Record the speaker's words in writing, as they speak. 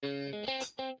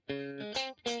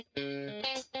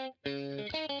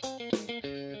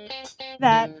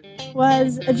That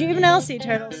was a juvenile sea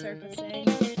turtle surfacing.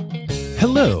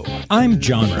 Hello, I'm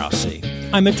John Rossi.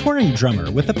 I'm a touring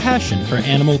drummer with a passion for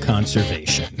animal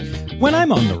conservation. When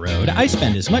I'm on the road, I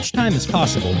spend as much time as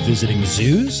possible visiting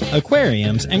zoos,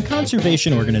 aquariums, and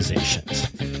conservation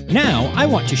organizations. Now, I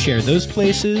want to share those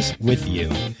places with you.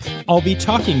 I'll be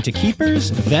talking to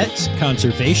keepers, vets,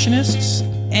 conservationists,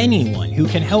 anyone who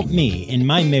can help me in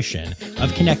my mission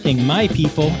of connecting my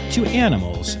people to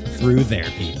animals through their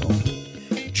people.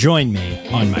 Join me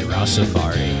on my Ross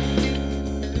Safari.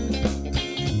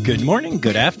 Good morning,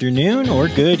 good afternoon, or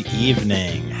good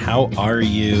evening. How are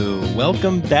you?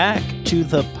 Welcome back to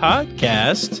the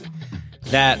podcast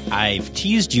that I've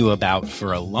teased you about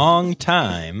for a long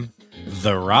time,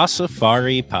 the Ross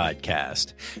Safari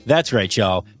podcast. That's right,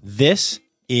 y'all. This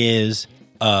is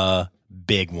a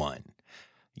big one.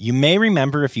 You may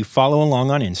remember if you follow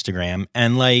along on Instagram,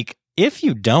 and if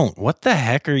you don't, what the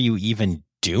heck are you even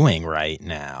doing right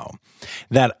now?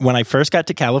 That when I first got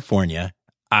to California,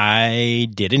 I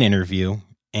did an interview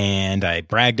and I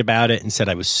bragged about it and said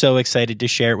I was so excited to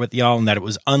share it with y'all and that it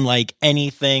was unlike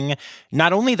anything,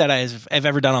 not only that I've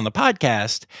ever done on the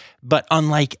podcast, but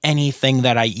unlike anything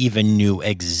that I even knew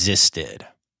existed.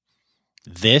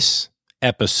 This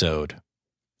episode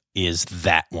is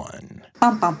that one.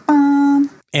 Bum, bum,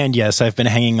 bum. And yes, I've been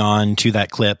hanging on to that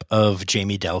clip of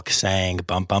Jamie Delk saying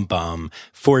bum, bum, bum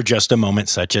for just a moment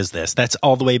such as this. That's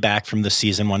all the way back from the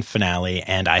season 1 finale,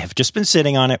 and I have just been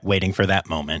sitting on it waiting for that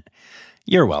moment.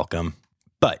 You're welcome.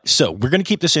 But so we're going to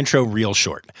keep this intro real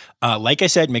short. Like I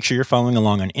said, make sure you're following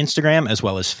along on Instagram as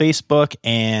well as Facebook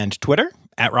and Twitter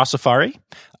at Ross Safari.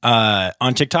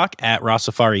 On TikTok at Ross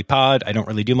Safari Pod. I don't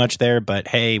really do much there, but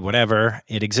hey, whatever,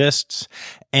 it exists.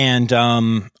 And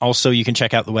also you can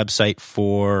check out the website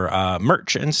for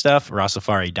merch and stuff,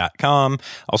 rossafari.com.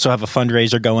 Also have a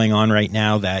fundraiser going on right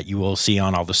now that you will see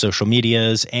on all the social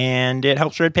medias, and it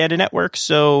helps Red Panda Network,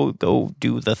 so go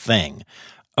do the thing.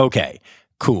 Okay,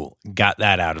 cool. Got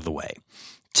that out of the way.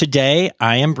 Today,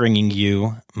 I am bringing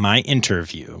you my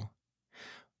interview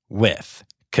with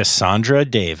Cassandra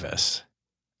Davis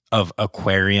of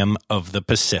Aquarium of the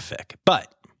Pacific.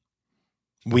 But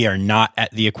we are not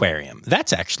at the aquarium.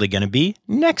 That's actually going to be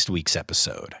next week's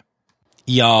episode.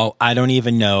 Y'all, I don't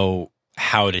even know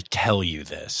how to tell you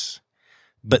this,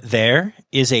 but there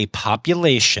is a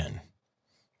population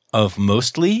of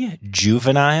mostly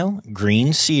juvenile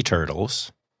green sea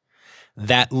turtles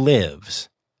that lives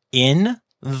in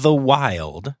the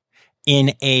wild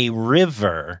in a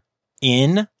river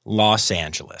in Los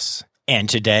Angeles. And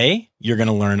today, you're going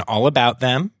to learn all about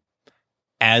them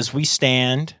as we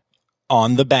stand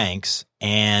on the banks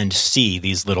and see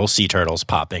these little sea turtles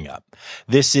popping up.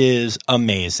 This is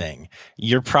amazing.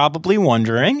 You're probably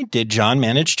wondering, did John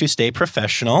manage to stay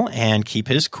professional and keep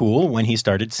his cool when he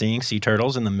started seeing sea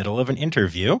turtles in the middle of an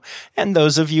interview? And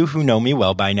those of you who know me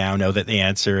well by now know that the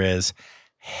answer is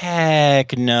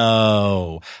heck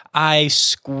no. I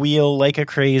squeal like a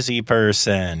crazy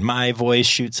person. My voice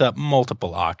shoots up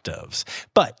multiple octaves.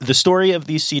 But the story of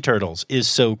these sea turtles is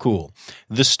so cool.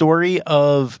 The story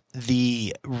of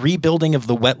the rebuilding of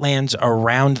the wetlands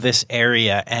around this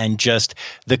area and just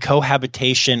the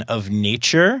cohabitation of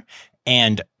nature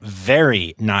and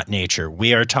very not nature.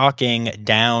 We are talking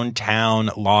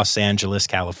downtown Los Angeles,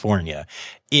 California.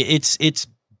 It's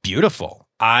beautiful.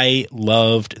 I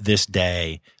loved this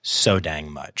day so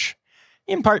dang much.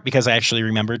 In part because I actually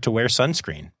remembered to wear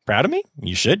sunscreen. Proud of me?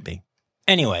 You should be.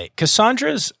 Anyway,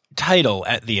 Cassandra's title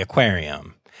at the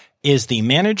aquarium is the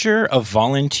Manager of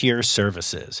Volunteer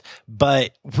Services,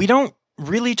 but we don't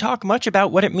really talk much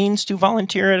about what it means to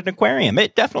volunteer at an aquarium.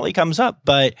 It definitely comes up,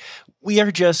 but we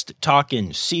are just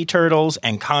talking sea turtles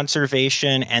and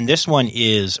conservation, and this one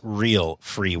is real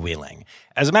freewheeling.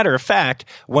 As a matter of fact,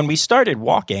 when we started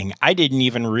walking, I didn't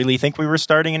even really think we were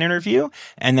starting an interview,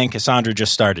 and then Cassandra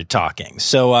just started talking.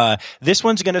 So this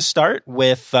one's going to start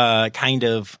with kind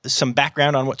of some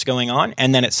background on what's going on,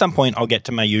 and then at some point I'll get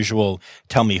to my usual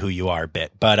tell me who you are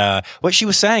bit. But what she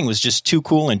was saying was just too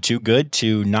cool and too good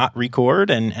to not record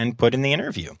and put in the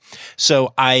interview.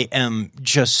 So I am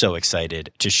just so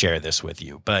excited to share this with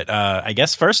you. But I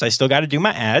guess first I still got to do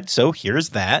my ad, so here's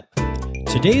that.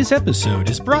 Today's episode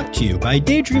is brought to you by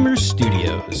Daydreamers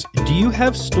Studios. Do you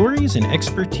have stories and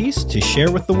expertise to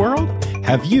share with the world?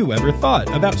 Have you ever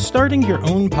thought about starting your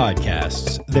own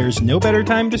podcasts? There's no better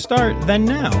time to start than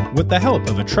now with the help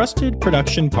of a trusted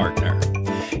production partner.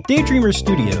 Daydreamers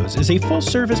Studios is a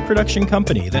full-service production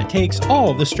company that takes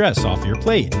all the stress off your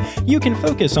plate. You can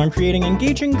focus on creating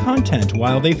engaging content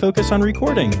while they focus on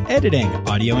recording, editing,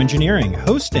 audio engineering,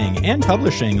 hosting, and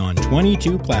publishing on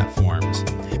 22 platforms.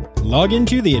 Log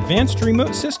into the advanced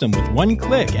remote system with one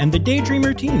click, and the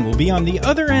Daydreamer team will be on the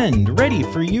other end, ready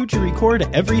for you to record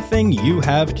everything you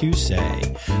have to say.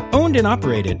 Owned and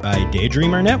operated by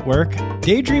Daydreamer Network,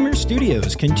 Daydreamer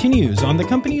Studios continues on the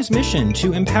company's mission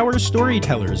to empower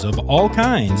storytellers of all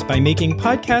kinds by making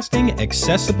podcasting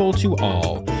accessible to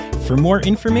all. For more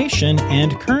information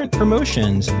and current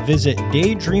promotions, visit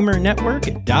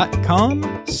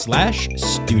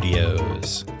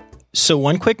daydreamernetwork.com/studios. So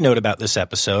one quick note about this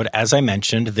episode. As I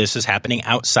mentioned, this is happening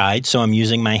outside, so I'm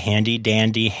using my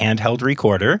handy-dandy handheld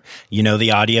recorder. You know,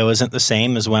 the audio isn't the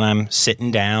same as when I'm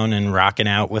sitting down and rocking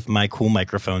out with my cool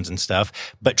microphones and stuff.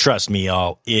 But trust me,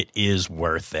 y'all, it is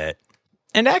worth it.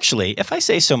 And actually, if I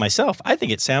say so myself, I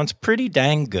think it sounds pretty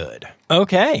dang good.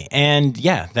 Okay, and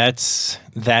yeah, that's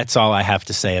all I have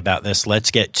to say about this. Let's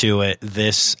get to it.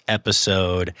 This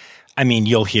episode, I mean,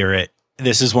 you'll hear it.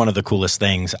 This is one of the coolest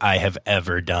things I have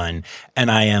ever done,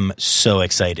 and I am so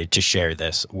excited to share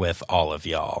this with all of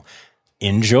y'all.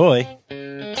 Enjoy.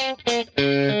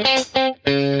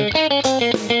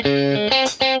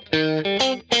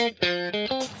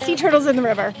 Sea turtles in the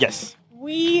river. Yes.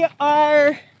 We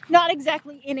are not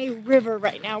exactly in a river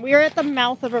right now. We are at the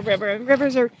mouth of a river, and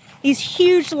rivers are these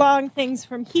huge, long things.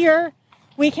 From here,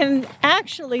 we can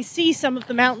actually see some of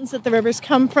the mountains that the rivers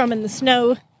come from, and the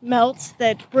snow melts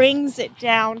that brings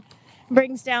down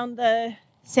the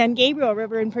San Gabriel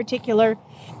River in particular,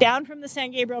 down from the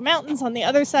San Gabriel Mountains on the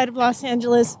other side of Los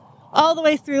Angeles, all the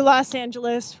way through Los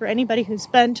Angeles. For anybody who's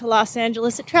been to Los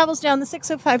Angeles, it travels down the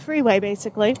 605 freeway,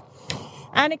 basically,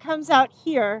 and it comes out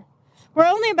here. We're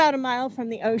only about a mile from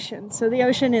the ocean, so the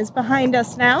ocean is behind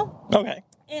us now. Okay.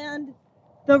 And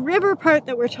the river part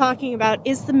that we're talking about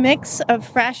is the mix of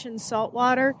fresh and salt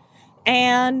water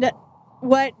and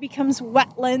what becomes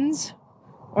wetlands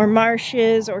or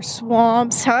marshes or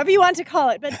swamps, however you want to call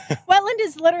it. But wetland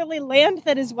is literally land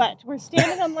that is wet. We're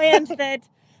standing on land that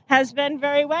has been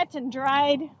very wet and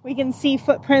dried. We can see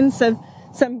footprints of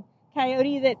some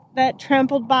coyote that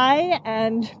trampled by,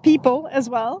 and people as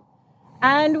well.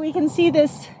 And we can see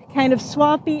this kind of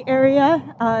swampy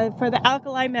area for the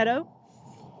alkali meadow.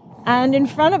 And in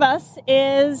front of us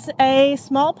is a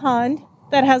small pond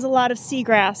that has a lot of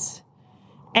seagrass.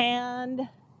 And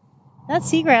that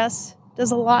seagrass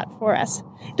does a lot for us.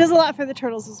 It does a lot for the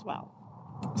turtles as well.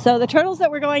 So the turtles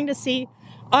that we're going to see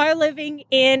are living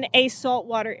in a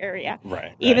saltwater area.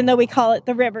 Right. Even though we call it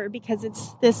the river, because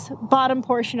it's this bottom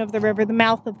portion of the river, the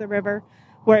mouth of the river,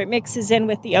 where it mixes in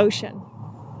with the ocean.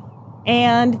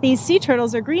 And these sea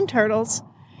turtles are green turtles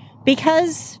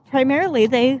because primarily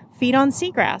they feed on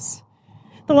seagrass.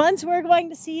 The ones we're going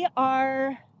to see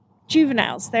are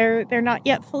juveniles. They're not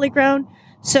yet fully grown,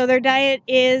 so their diet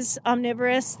is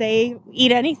omnivorous. They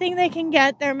eat anything they can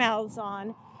get their mouths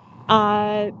on.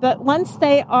 But once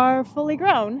they are fully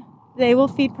grown, they will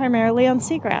feed primarily on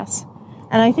seagrass.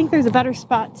 And I think there's a better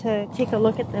spot to take a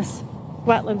look at this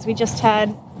wetlands. We just had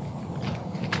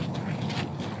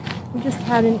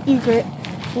an egret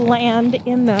land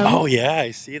in them. Oh yeah,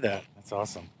 I see that. That's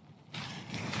awesome.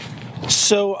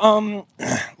 So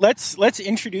let's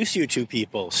introduce you to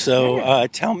people. So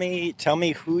tell me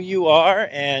who you are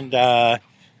and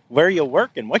where you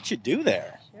work and what you do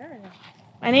there. Sure.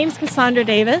 My name's Cassandra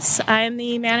Davis. I am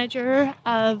the manager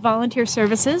of volunteer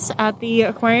services at the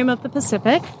Aquarium of the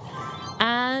Pacific.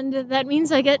 And that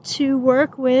means I get to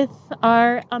work with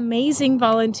our amazing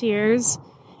volunteers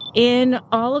in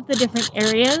all of the different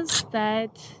areas that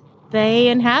they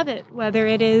inhabit, whether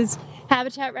it is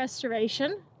habitat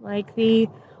restoration, like the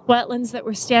wetlands that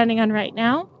we're standing on right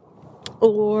now,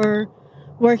 or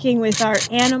working with our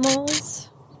animals,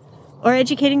 or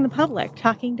educating the public,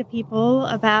 talking to people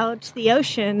about the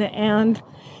ocean and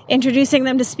introducing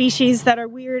them to species that are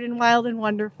weird and wild and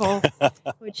wonderful,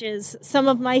 which is some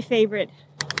of my favorite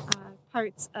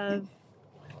parts of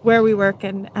where we work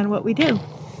and what we do.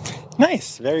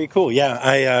 Nice. Very cool.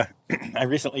 Yeah, I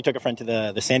recently took a friend to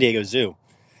the San Diego Zoo,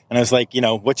 and I was like,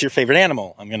 what's your favorite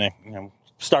animal? I'm going to,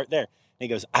 start there. And he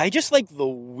goes, I just like the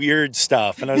weird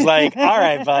stuff. And I was like, all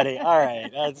right, buddy. All right.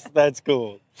 That's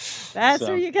cool. That's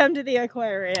where you come to the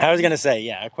aquarium. I was going to say,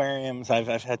 yeah, aquariums.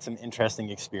 I've had some interesting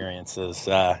experiences.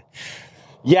 Yeah,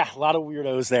 a lot of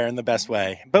weirdos there in the best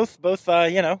way. Both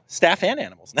staff and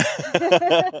animals.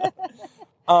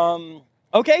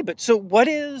 Okay, but so what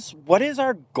is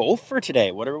our goal for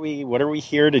today? What are we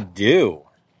here to do?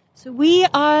 So we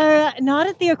are not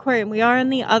at the aquarium. We are on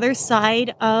the other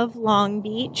side of Long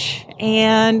Beach,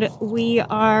 and we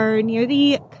are near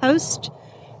the coast,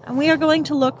 and we are going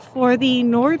to look for the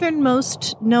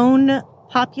northernmost known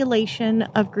population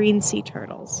of green sea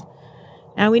turtles.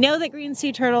 Now, we know that green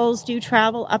sea turtles do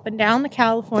travel up and down the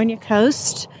California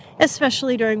coast,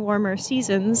 especially during warmer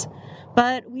seasons.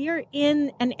 But we are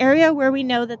in an area where we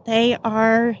know that they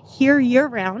are here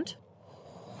year-round.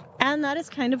 And that is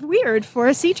kind of weird for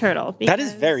a sea turtle. That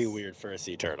is very weird for a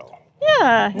sea turtle.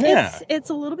 Yeah.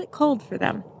 It's a little bit cold for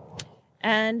them.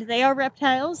 And they are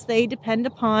reptiles. They depend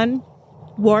upon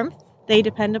warmth. They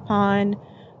depend upon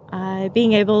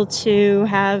being able to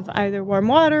have either warm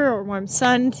water or warm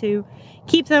sun to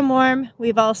keep them warm.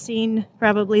 We've all seen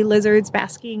probably lizards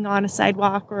basking on a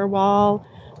sidewalk or a wall,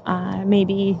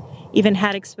 maybe even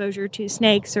had exposure to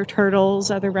snakes or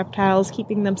turtles, other reptiles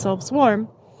keeping themselves warm.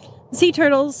 Sea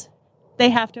turtles, they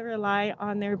have to rely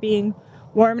on there being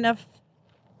warm enough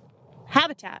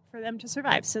habitat for them to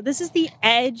survive. So this is the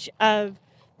edge of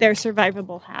their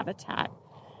survivable habitat.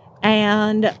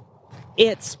 And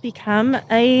it's become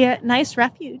a nice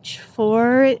refuge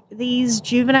for these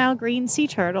juvenile green sea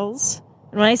turtles.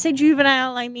 And when I say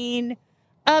juvenile, I mean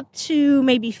up to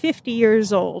maybe 50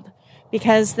 years old,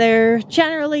 because they're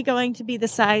generally going to be the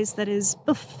size that is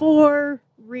before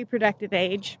reproductive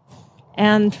age.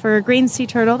 And for a green sea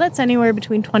turtle, that's anywhere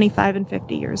between 25 and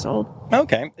 50 years old.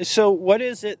 Okay. So what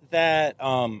is it that,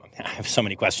 I have so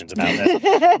many questions about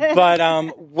this, but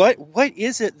what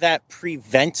is it that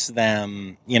prevents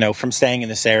them, from staying in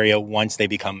this area once they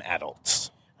become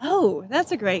adults? Oh,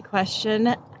 that's a great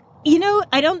question.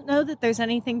 I don't know that there's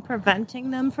anything preventing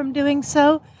them from doing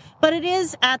so, but it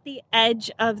is at the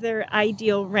edge of their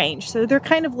ideal range. So they're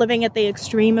kind of living at the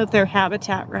extreme of their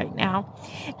habitat right now.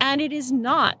 And it is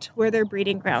not where their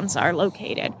breeding grounds are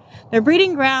located. Their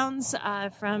breeding grounds,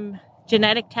 from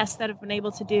genetic tests that have been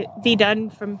able to be done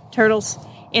from turtles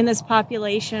in this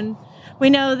population,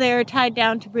 we know they're tied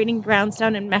down to breeding grounds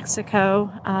down in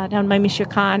Mexico, down by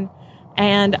Michoacan,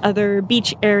 and other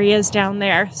beach areas down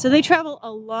there. So they travel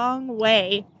a long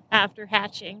way after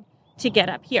hatching to get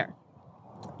up here.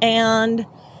 And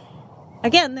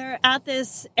again, they're at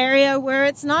this area where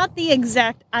it's not the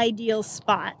exact ideal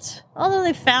spot. Although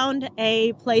they found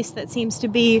a place that seems to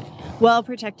be well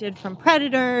protected from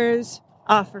predators,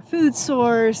 offer food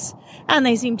source, and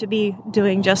they seem to be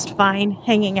doing just fine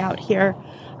hanging out here.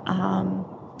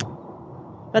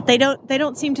 But they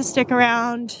don't seem to stick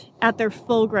around at their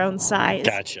full-grown size.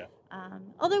 Gotcha.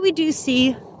 Although we do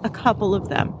see a couple of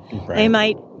them. Right. They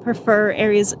might prefer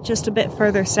areas just a bit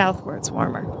further south where it's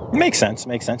warmer. Makes sense.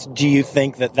 Do you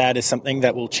think that is something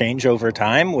that will change over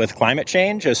time with climate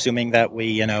change, assuming that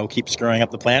we, keep screwing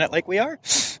up the planet like we are?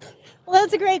 Well,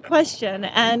 that's a great question.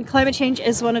 And climate change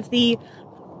is one of the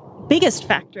biggest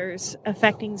factors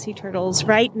affecting sea turtles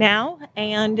right now,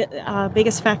 and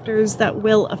biggest factors that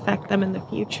will affect them in the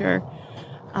future.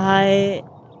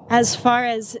 As far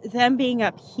as them being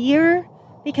up here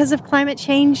because of climate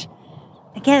change,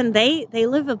 again, they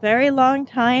live a very long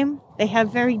time. They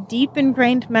have very deep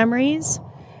ingrained memories,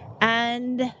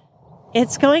 and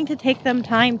it's going to take them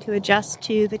time to adjust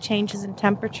to the changes in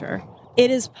temperature. It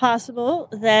is possible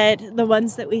that the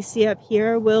ones that we see up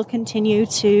here will continue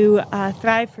to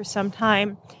thrive for some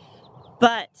time,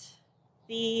 but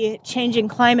the changing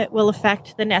climate will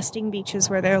affect the nesting beaches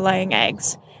where they're laying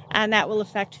eggs, and that will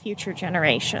affect future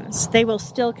generations. They will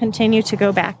still continue to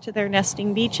go back to their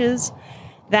nesting beaches.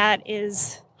 That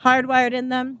is hardwired in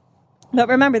them. But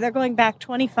remember, they're going back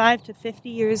 25 to 50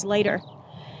 years later.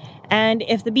 And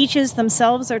if the beaches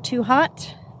themselves are too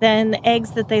hot, then the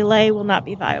eggs that they lay will not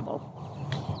be viable.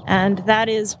 And that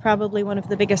is probably one of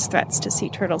the biggest threats to sea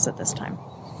turtles at this time.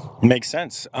 Makes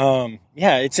sense.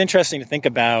 It's interesting to think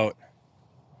about.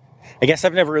 I guess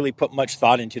I've never really put much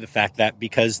thought into the fact that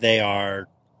because they are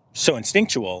so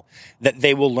instinctual, that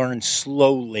they will learn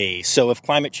slowly. So if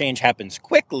climate change happens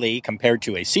quickly compared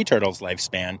to a sea turtle's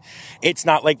lifespan, it's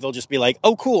not like they'll just be like,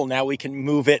 oh, cool, now we can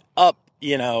move it up,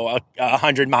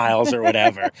 100 miles or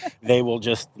whatever. They will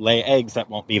just lay eggs that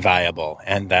won't be viable.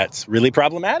 And that's really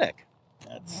problematic.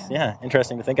 That's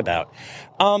interesting to think about.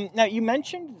 Now, you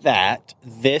mentioned that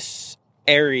this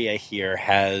area here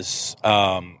has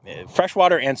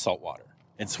freshwater and saltwater.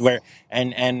 It's where,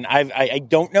 and I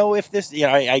don't know if this,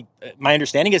 my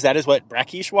understanding is that is what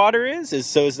brackish water is.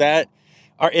 Is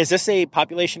this a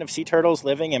population of sea turtles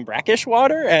living in brackish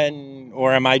water,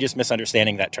 or am I just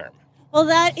misunderstanding that term? Well,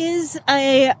 that is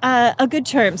a good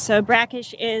term. So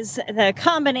brackish is the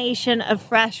combination of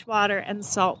fresh water and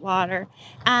salt water.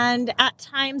 And at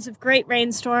times of great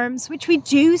rainstorms, which we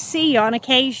do see on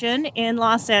occasion in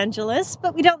Los Angeles,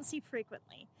 but we don't see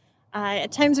frequently.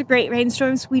 At times of great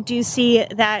rainstorms, we do see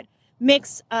that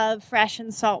mix of fresh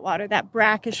and salt water, that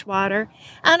brackish water.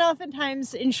 And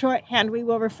oftentimes in shorthand, we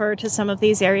will refer to some of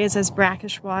these areas as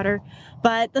brackish water.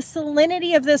 But the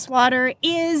salinity of this water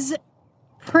is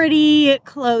pretty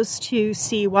close to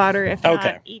seawater, if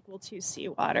not equal to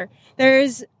seawater.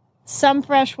 There's some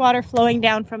fresh water flowing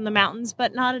down from the mountains,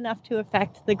 but not enough to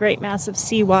affect the great mass of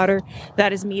seawater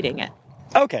that is meeting it.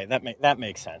 Okay, that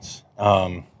makes sense.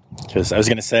 Because I was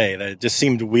going to say that it just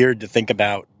seemed weird to think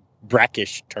about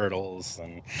brackish turtles,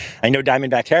 and I know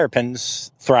diamondback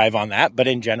terrapins thrive on that, but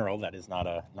in general, that is not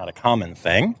a common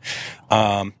thing.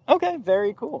 Okay,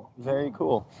 very cool, very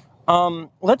cool.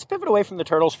 Let's pivot away from the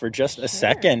turtles for just a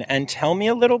second and tell me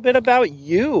a little bit about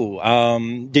you.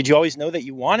 Did you always know that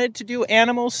you wanted to do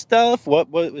animal stuff? What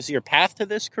was your path to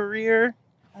this career?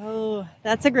 Oh,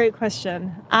 that's a great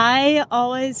question. I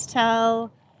always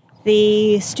tell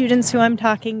the students who I'm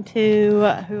talking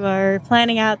to who are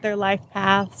planning out their life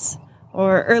paths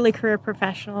or early career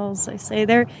professionals, I say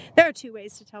there are two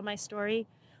ways to tell my story.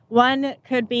 One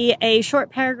could be a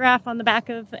short paragraph on the back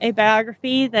of a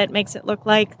biography that makes it look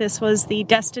like this was the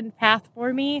destined path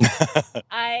for me.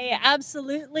 I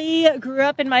absolutely grew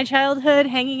up in my childhood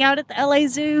hanging out at the LA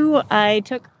Zoo. I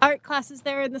took art classes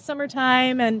there in the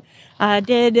summertime and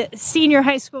did senior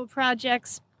high school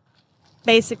projects,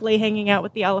 basically hanging out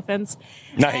with the elephants.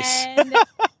 Nice. And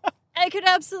I could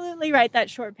absolutely write that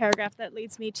short paragraph that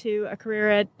leads me to a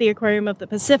career at the Aquarium of the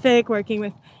Pacific, working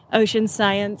with ocean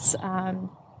science.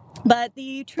 But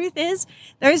the truth is,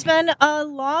 there's been a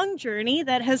long journey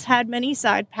that has had many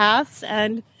side paths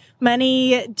and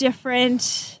many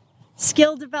different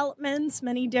skill developments,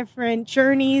 many different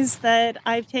journeys that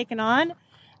I've taken on.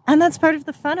 And that's part of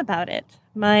the fun about it.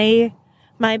 My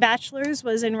bachelor's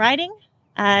was in writing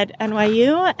at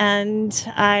NYU,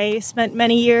 and I spent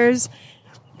many years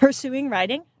pursuing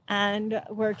writing and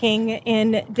working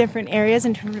in different areas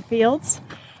and different fields.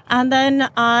 And then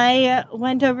I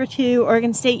went over to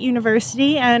Oregon State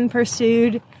University and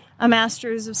pursued a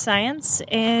Master's of Science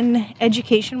in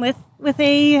Education with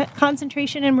a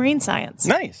concentration in marine science.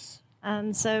 Nice.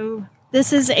 And so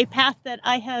this is a path that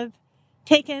I have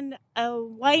taken a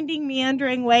winding,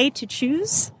 meandering way to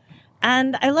choose.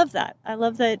 And I love that. I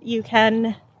love that you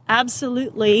can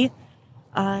absolutely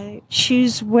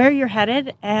choose where you're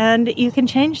headed, and you can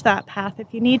change that path if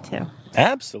you need to.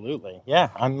 Absolutely. Yeah,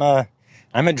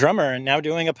 I'm a drummer and now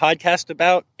doing a podcast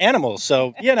about animals.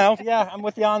 So, I'm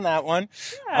with you on that one.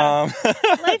 Yeah.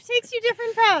 Life takes you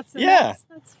different paths. And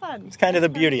that's fun. It's kind of the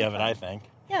beauty of it, I think.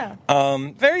 Yeah.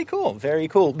 Very cool. Very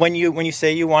cool. When you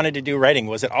say you wanted to do writing,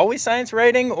 was it always science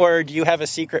writing, or do you have a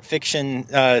secret fiction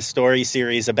story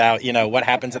series about, what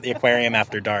happens at the aquarium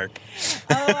after dark?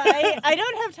 I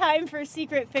don't have time for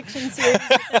secret fiction series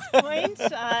at this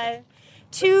point.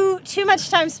 Too much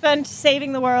time spent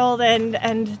saving the world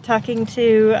and talking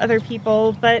to other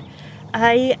people, but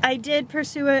I did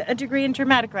pursue a degree in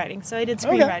dramatic writing, so I did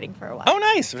screenwriting for a while. Oh,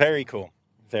 nice! Very cool,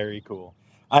 very cool.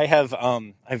 I have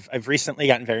I've recently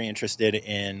gotten very interested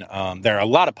in there are a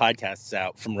lot of podcasts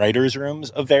out from writers' rooms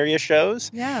of various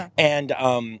shows. Yeah. And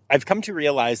I've come to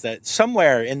realize that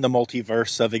somewhere in the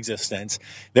multiverse of existence,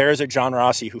 there is a John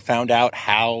Rossi who found out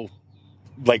how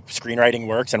screenwriting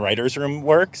works and writers'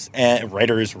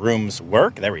 rooms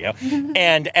work. There we go.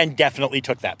 and definitely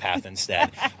took that path instead.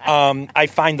 I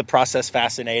find the process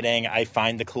fascinating. I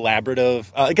find the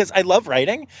collaborative, because I love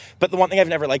writing, but the one thing I've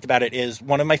never liked about it is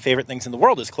one of my favorite things in the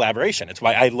world is collaboration. It's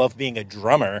why I love being a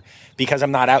drummer, because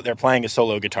I'm not out there playing a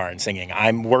solo guitar and singing.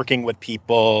 I'm working with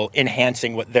people,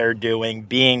 enhancing what they're doing,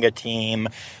 being a team,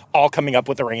 all coming up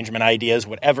with arrangement ideas.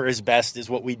 Whatever is best is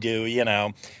what we do,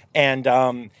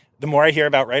 and, the more I hear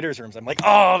about writers' rooms, I'm like,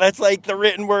 oh, that's like the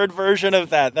written word version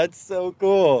of that. That's so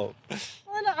cool.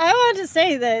 Well, I want to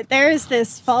say that there is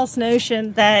this false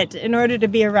notion that in order to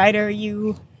be a writer,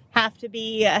 you have to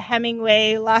be a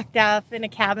Hemingway locked up in a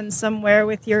cabin somewhere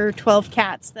with your 12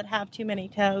 cats that have too many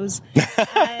toes.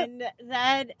 And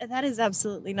that is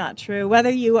absolutely not true. Whether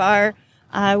you are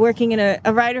working in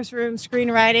a writer's room,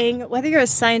 screenwriting, whether you're a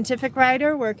scientific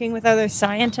writer working with other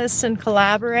scientists and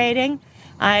collaborating,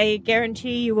 I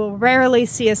guarantee you will rarely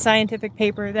see a scientific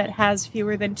paper that has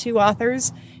fewer than 2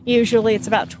 authors. Usually it's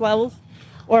about 12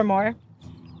 or more.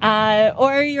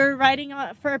 Or you're writing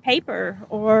for a paper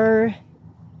or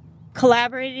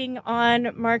collaborating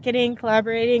on marketing,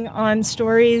 collaborating on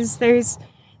stories. There's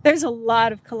a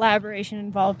lot of collaboration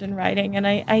involved in writing, and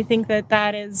I think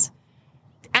that is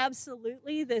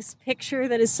absolutely this picture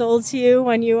that is sold to you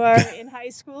when you are in high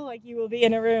school, like you will be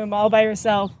in a room all by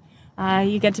yourself.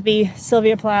 You get to be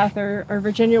Sylvia Plath or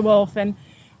Virginia Woolf, and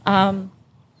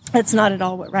that's not at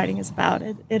all what writing is about.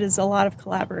 It is a lot of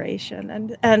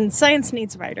collaboration, and science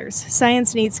needs writers.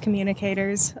 Science needs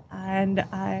communicators, and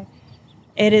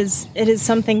it is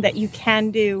something that you can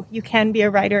do. You can be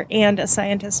a writer and a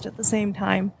scientist at the same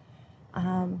time.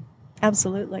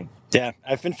 Absolutely. Yeah,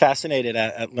 I've been fascinated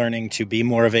at learning to be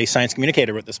more of a science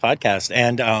communicator with this podcast.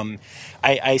 And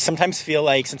I sometimes feel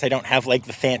like, since I don't have like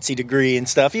the fancy degree and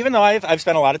stuff, even though I've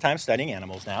spent a lot of time studying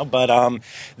animals now, but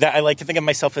that I like to think of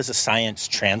myself as a science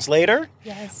translator.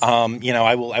 Yes.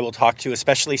 I will talk to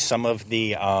especially some of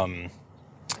the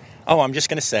I'm just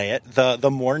going to say it,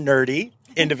 the more nerdy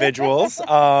individuals,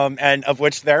 and of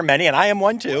which there are many, and I am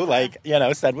one too,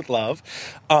 said with love.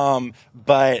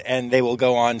 And they will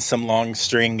go on some long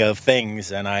string of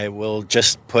things, and I will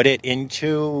just put it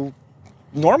into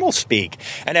normal speak.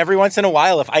 And every once in a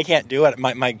while, if I can't do it,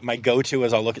 my go-to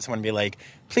is I'll look at someone and be like,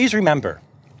 please remember,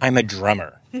 I'm a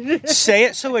drummer. Say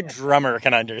it so a drummer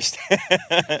can understand.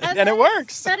 And it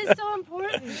works. That is so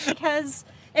important, because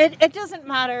it doesn't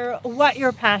matter what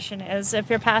your passion is. If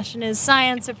your passion is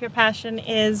science, if your passion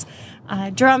is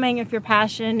drumming, if your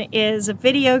passion is a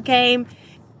video game,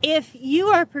 if you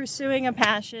are pursuing a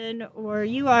passion or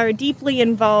you are deeply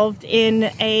involved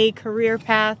in a career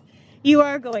path, you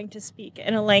are going to speak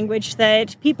in a language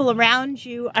that people around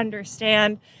you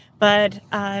understand, but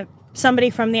somebody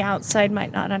from the outside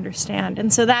might not understand.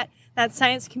 And so that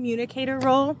science communicator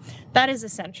role, that is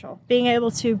essential. Being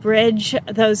able to bridge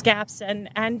those gaps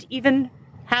and even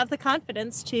have the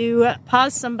confidence to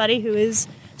pause somebody who is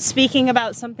speaking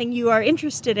about something you are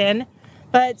interested in,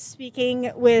 but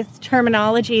speaking with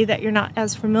terminology that you're not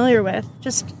as familiar with.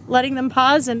 Just letting them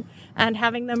pause and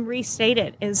having them restate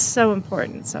it is so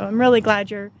important. So I'm really glad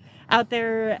you're out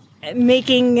there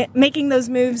making those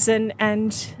moves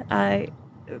and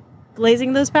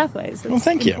blazing those pathways. Well,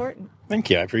 thank you. Thank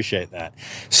you. I appreciate that.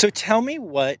 So tell me,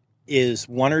 what is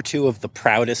one or two of the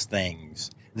proudest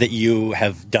things that you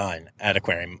have done at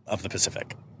Aquarium of the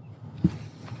Pacific?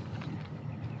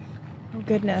 Oh,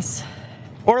 goodness.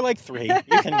 Or like three.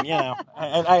 You can,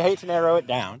 I hate to narrow it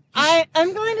down.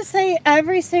 I'm going to say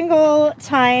every single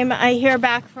time I hear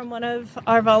back from one of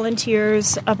our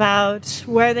volunteers about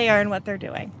where they are and what they're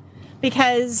doing.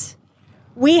 Because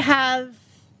we have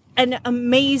an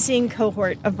amazing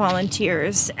cohort of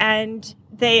volunteers, and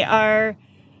they are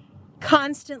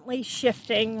constantly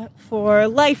shifting for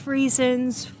life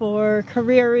reasons, for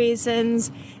career reasons,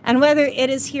 and whether it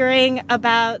is hearing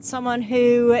about someone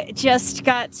who just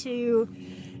got to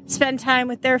spend time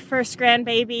with their first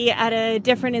grandbaby at a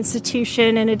different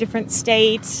institution in a different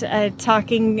state,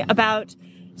 talking about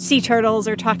sea turtles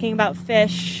or talking about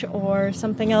fish or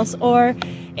something else, or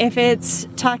if it's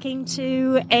talking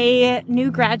to a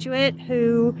new graduate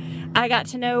who I got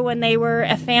to know when they were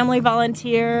a family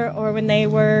volunteer or when they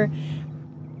were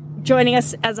joining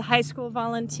us as a high school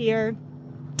volunteer,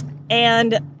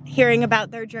 and hearing about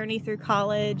their journey through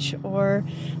college, or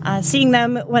seeing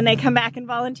them when they come back and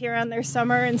volunteer on their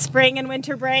summer and spring and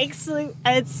winter breaks.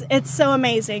 It's so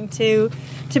amazing to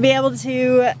be able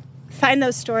to find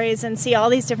those stories and see all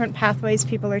these different pathways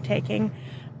people are taking,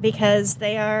 because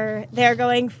they are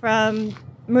going from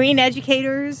marine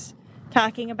educators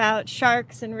talking about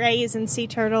sharks and rays and sea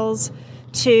turtles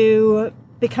to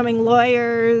becoming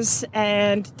lawyers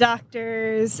and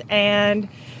doctors and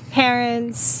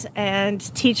parents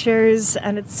and teachers,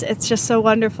 and it's just so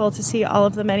wonderful to see all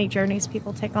of the many journeys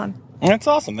people take on. That's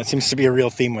awesome. That seems to be a real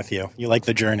theme with you. You like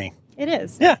the journey. It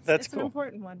is. Yeah, that's cool. It's an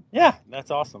important one. Yeah,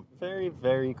 that's awesome. Very,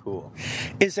 very cool.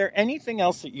 Is there anything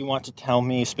else that you want to tell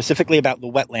me specifically about the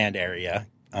wetland area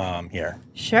here?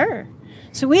 Sure.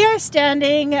 So we are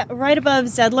standing right above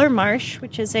Zedler Marsh,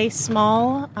 which is a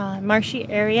small marshy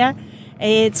area.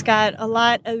 It's got a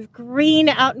lot of green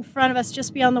out in front of us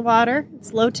just beyond the water.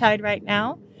 It's low tide right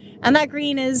now. And that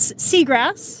green is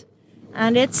seagrass.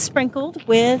 And it's sprinkled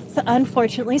with,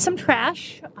 unfortunately, some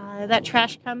trash. That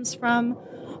trash comes from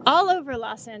all over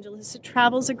Los Angeles. It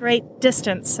travels a great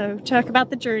distance. So talk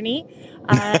about the journey.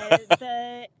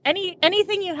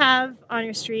 Anything you have on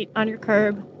your street, on your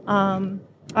curb, on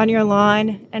your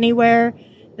lawn, anywhere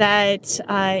that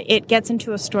it gets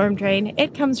into a storm drain,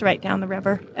 it comes right down the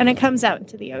river and it comes out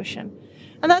into the ocean.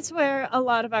 And that's where a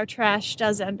lot of our trash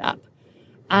does end up.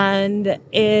 And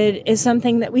it is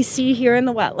something that we see here in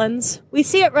the wetlands. We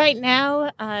see it right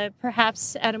now,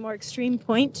 perhaps at a more extreme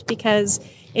point, because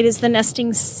it is the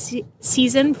nesting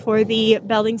season for the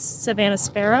Belding Savannah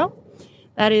sparrow.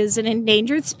 That is an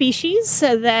endangered species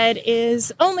that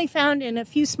is only found in a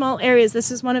few small areas. This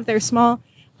is one of their small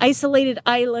isolated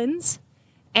islands,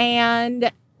 and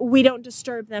we don't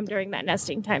disturb them during that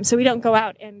nesting time. So we don't go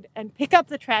out and pick up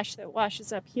the trash that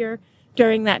washes up here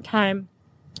during that time.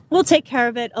 We'll take care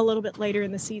of it a little bit later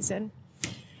in the season.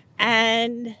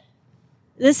 And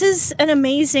this is an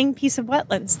amazing piece of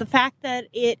wetlands. The fact that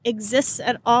it exists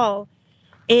at all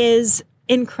is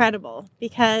incredible,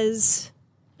 because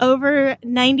over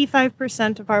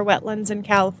 95% of our wetlands in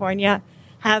California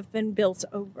have been built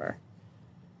over.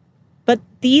 But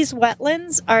these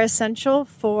wetlands are essential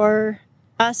for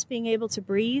us being able to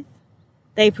breathe.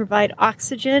 They provide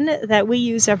oxygen that we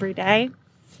use every day.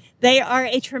 They are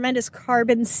a tremendous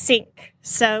carbon sink.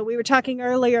 So we were talking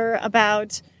earlier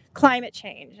about climate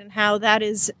change and how that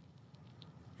is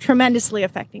tremendously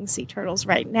affecting sea turtles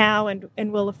right now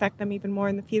and will affect them even more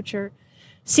in the future.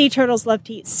 Sea turtles love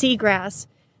to eat seagrass.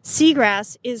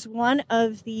 Seagrass is one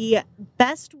of the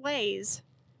best ways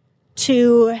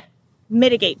to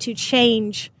mitigate, to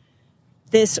change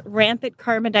this rampant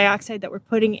carbon dioxide that we're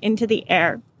putting into the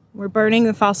air. We're burning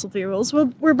the fossil fuels.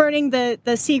 We're burning the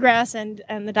seagrass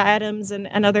and the diatoms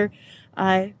and other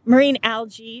marine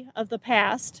algae of the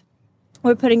past.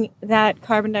 We're putting that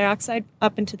carbon dioxide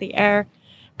up into the air.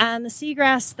 And the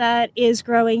seagrass that is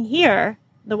growing here,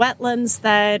 the wetlands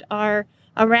that are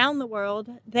around the world,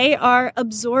 they are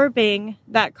absorbing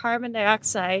that carbon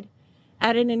dioxide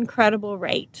at an incredible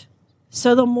rate.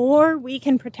 So the more we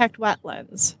can protect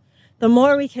wetlands, the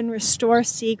more we can restore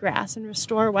seagrass and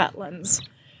restore wetlands,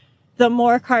 the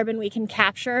more carbon we can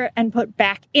capture and put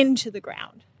back into the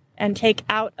ground and take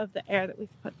out of the air that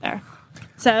we've put there.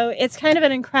 So it's kind of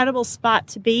an incredible spot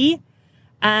to be.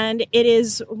 And it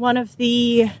is one of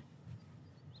the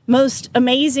most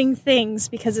amazing things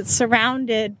because it's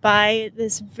surrounded by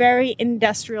this very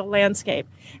industrial landscape.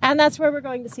 And that's where we're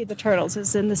going to see the turtles,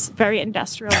 is in this very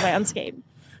industrial landscape.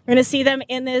 We're going to see them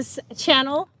in this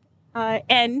channel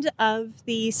end of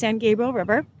the San Gabriel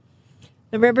River.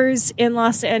 The rivers in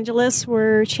Los Angeles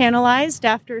were channelized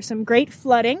after some great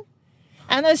flooding.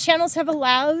 And those channels have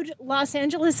allowed Los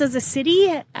Angeles as a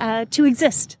city to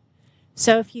exist.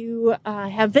 So if you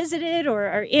have visited or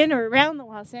are in or around the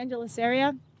Los Angeles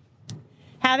area,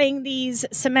 having these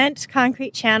cement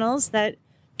concrete channels that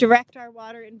direct our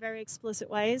water in very explicit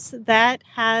ways, that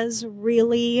has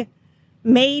really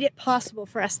made it possible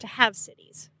for us to have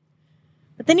cities.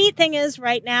 But the neat thing is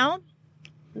right now,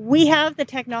 we have the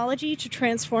technology to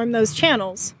transform those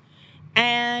channels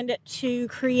and to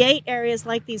create areas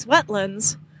like these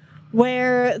wetlands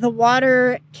where the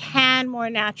water can more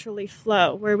naturally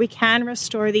flow, where we can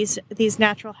restore these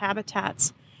natural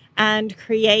habitats and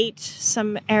create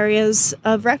some areas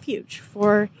of refuge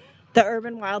for the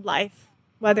urban wildlife,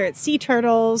 whether it's sea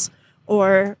turtles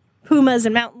or pumas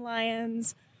and mountain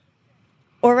lions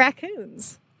or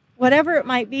raccoons. Whatever it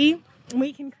might be,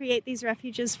 we can create these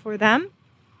refuges for them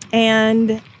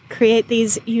and create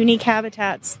these unique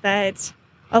habitats that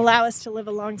allow us to live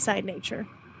alongside nature.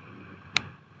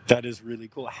 That is really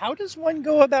cool. How does one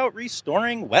go about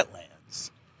restoring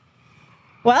wetlands?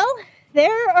 Well,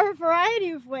 there are a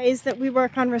variety of ways that we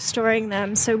work on restoring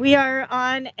them. So we are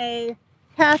on a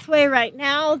pathway right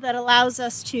now that allows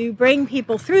us to bring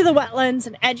people through the wetlands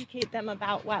and educate them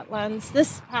about wetlands.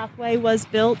 This pathway was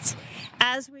built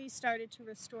as we started to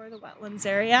restore the wetlands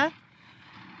area.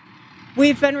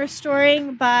 We've been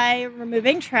restoring by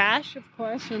removing trash, of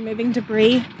course, removing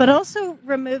debris, but also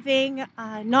removing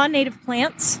non-native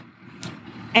plants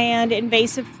and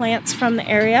invasive plants from the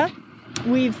area.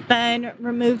 We've been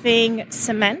removing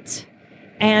cement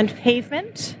and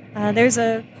pavement. There's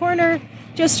a corner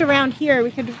just around here.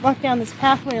 We could walk down this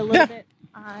pathway a little bit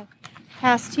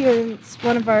past here. It's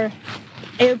one of our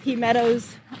AOP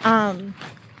meadows.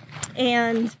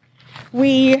 And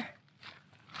we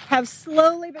have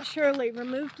slowly but surely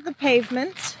removed the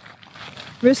pavement,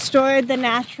 restored the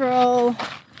natural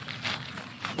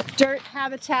dirt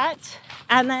habitat,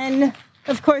 and then,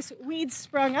 of course, weeds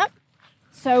sprung up.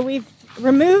 So we've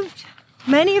removed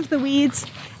many of the weeds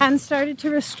and started to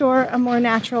restore a more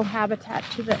natural habitat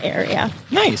to the area.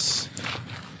 Nice.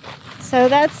 So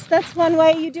that's one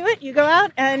way you do it. You go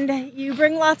out and you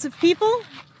bring lots of people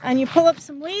and you pull up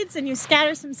some weeds and you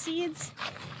scatter some seeds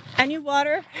and you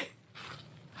water.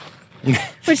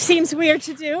 Which seems weird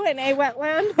to do in a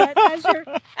wetland, but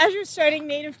as you're starting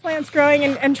native plants growing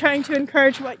and trying to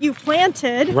encourage what you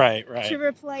planted right. to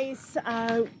replace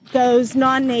those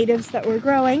non-natives that were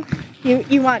growing,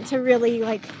 you want to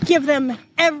really give them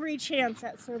every chance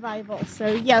at survival.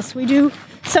 So yes, we do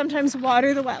sometimes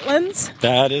water the wetlands.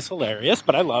 That is hilarious,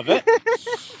 but I love it.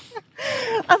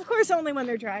 Of course, only when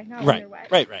they're dry, not when they're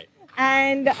wet. Right.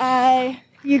 And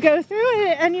you go through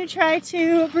it and you try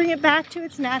to bring it back to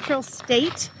its natural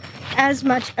state as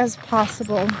much as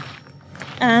possible.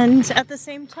 And at the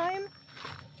same time,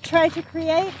 try to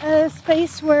create a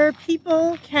space where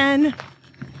people can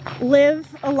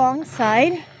live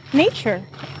alongside nature.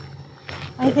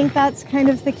 I think that's kind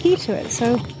of the key to it.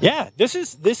 So yeah, this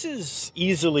is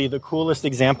easily the coolest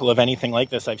example of anything like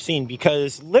this I've seen,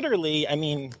 because literally, I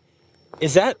mean,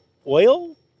 is that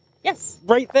oil Yes.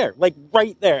 Right there, like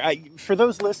right there. For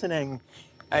those listening,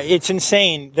 it's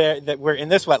insane that we're in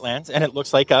this wetlands, and it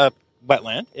looks like a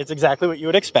wetland. It's exactly what you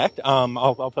would expect.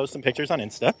 I'll post some pictures on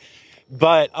Insta.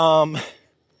 But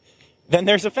then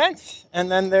there's a fence,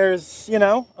 and then there's,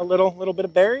 a little bit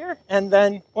of barrier, and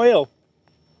then oil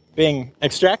being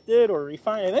extracted or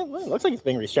refined. It looks like it's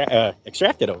being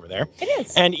extracted over there. It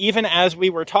is. And even as we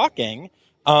were talking,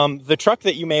 the truck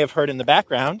that you may have heard in the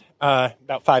background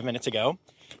about 5 minutes ago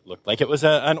looked like it was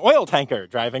an oil tanker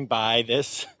driving by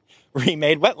this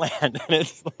remade wetland. And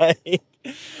it's like,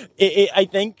 I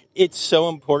think it's so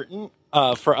important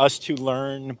for us to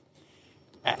learn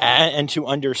and to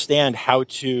understand how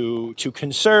to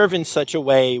conserve in such a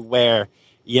way where,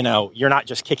 you're not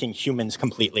just kicking humans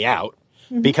completely out,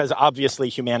 because obviously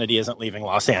humanity isn't leaving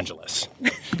Los Angeles.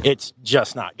 It's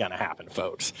just not going to happen,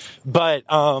 folks. But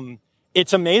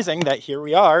it's amazing that here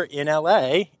we are in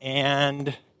LA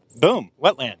and boom,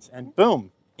 wetlands, and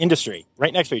boom, industry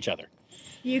right next to each other.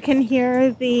 You can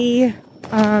hear the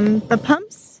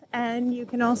pumps, and you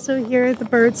can also hear the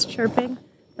birds chirping.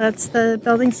 That's the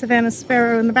building Savannah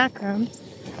sparrow in the background.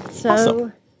 So,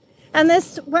 Awesome. And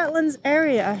this wetlands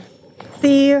area,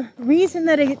 the reason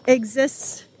that it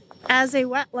exists as a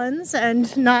wetlands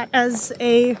and not as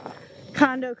a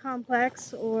condo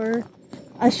complex or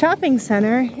a shopping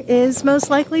center is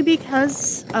most likely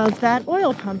because of that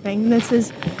oil pumping. This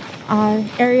is an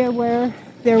area where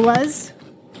there was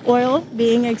oil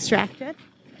being extracted,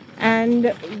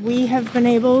 and we have been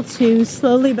able to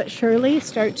slowly but surely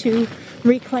start to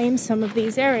reclaim some of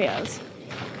these areas.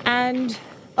 And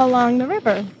along the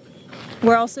river,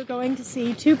 we're also going to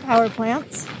see 2 power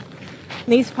plants.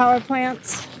 These power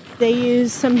plants, they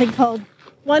use something called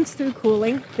once-through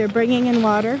cooling. They're bringing in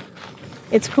water.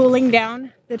 It's cooling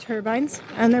down the turbines,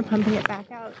 and they're pumping it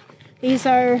back out. These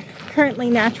are currently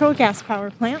natural gas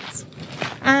power plants,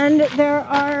 and there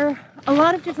are a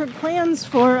lot of different plans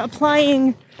for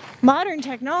applying modern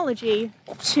technology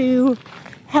to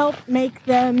help make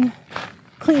them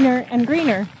cleaner and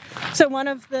greener. So one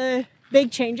of the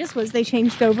big changes was they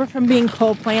changed over from being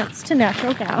coal plants to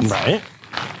natural gas. Right.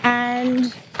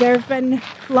 And there have been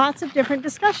lots of different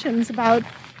discussions about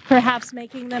perhaps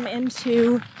making them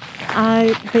into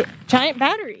giant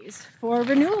batteries for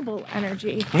renewable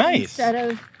energy. Nice.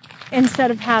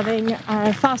 Instead of having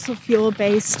fossil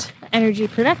fuel-based energy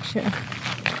production.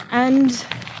 And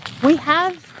we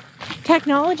have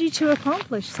technology to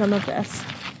accomplish some of this.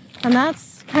 And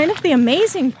that's kind of the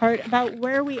amazing part about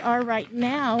where we are right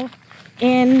now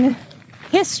in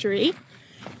history.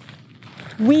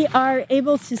 We are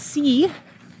able to see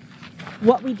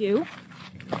what we do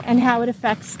and how it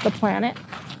affects the planet.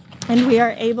 And we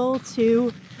are able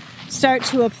to start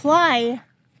to apply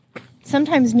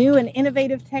sometimes new and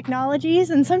innovative technologies,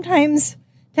 and sometimes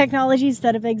technologies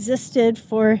that have existed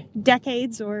for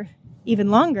decades or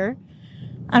even longer.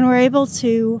 And we're able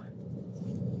to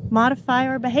modify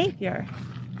our behavior.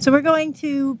 So we're going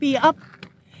to be up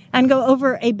and go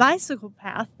over a bicycle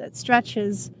path that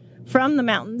stretches from the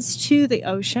mountains to the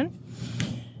ocean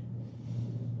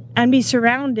and be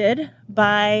surrounded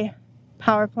by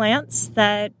power plants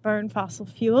that burn fossil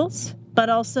fuels, but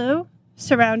also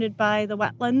surrounded by the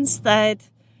wetlands that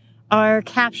are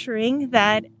capturing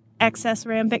that excess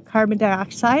rampant carbon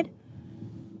dioxide.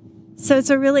 So it's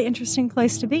a really interesting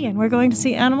place to be, and we're going to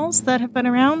see animals that have been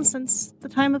around since the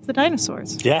time of the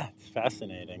dinosaurs. Yeah, it's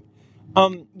fascinating.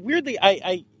 Weirdly,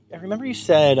 I remember you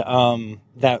said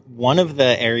that one of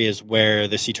the areas where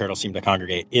the sea turtles seem to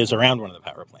congregate is around one of the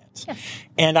power plants. Yes.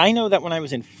 And I know that when I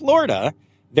was in Florida,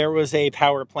 there was a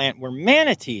power plant where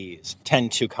manatees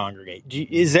tend to congregate.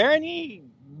 Is there any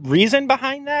reason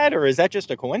behind that, or is that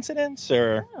just a coincidence?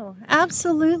 Or Oh,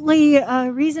 absolutely.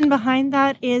 Reason behind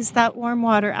that is that warm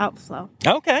water outflow.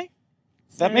 okay,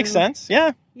 that makes sense.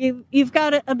 Yeah. You've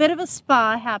got a bit of a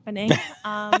spa happening.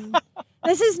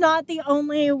 This is not the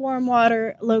only warm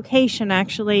water location,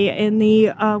 actually. In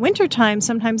the wintertime,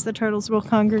 sometimes the turtles will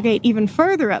congregate even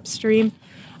further upstream,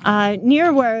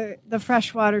 near where the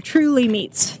fresh water truly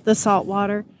meets the salt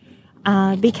water,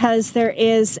 because there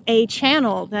is a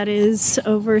channel that is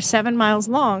over 7 miles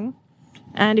long.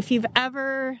 And if you've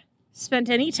ever spent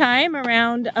any time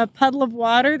around a puddle of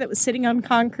water that was sitting on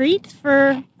concrete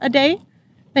for a day,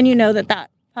 then you know that that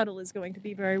puddle is going to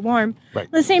be very warm. Right.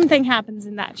 The same thing happens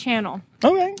in that channel.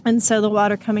 Okay. And so the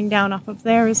water coming down off of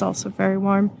there is also very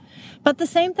warm. But the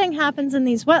same thing happens in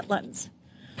these wetlands.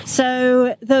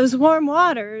 So those warm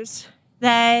waters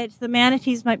that the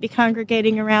manatees might be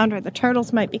congregating around, or the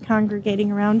turtles might be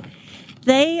congregating around,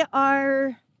 they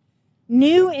are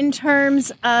new in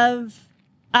terms of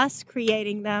us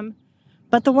creating them,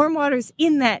 But the warm waters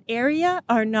in that area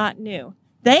are not new.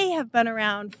 They have been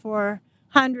around for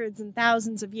hundreds and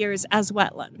thousands of years as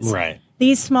wetlands. Right.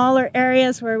 These smaller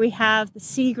areas where we have the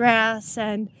seagrass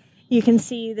and you can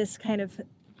see this kind of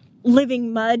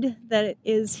living mud that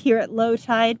is here at low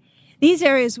tide, these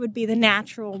areas would be the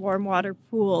natural warm water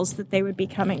pools that they would be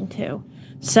coming to.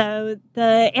 So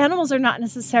the animals are not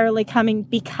necessarily coming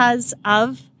because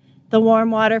of the warm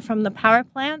water from the power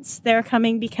plants. They're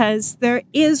coming because there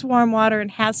is warm water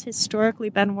and has historically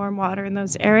been warm water in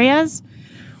those areas.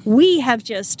 We have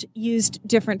just used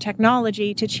different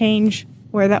technology to change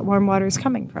where that warm water is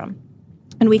coming from.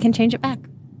 And we can change it back.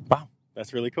 Wow,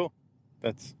 that's really cool.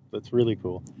 That's really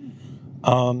cool.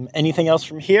 Anything else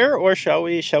from here, or shall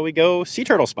we go sea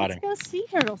turtle spotting? Let's go sea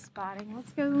turtle spotting.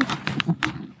 Let's go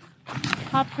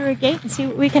hop through a gate and see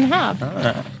what we can have. All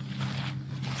right.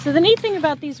 So the neat thing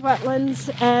about these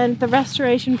wetlands and the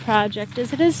restoration project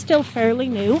is it is still fairly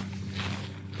new.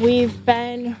 We've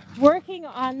been working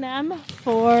on them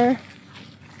for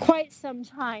quite some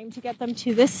time to get them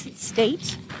to this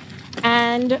state,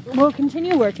 and we'll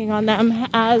continue working on them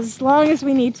as long as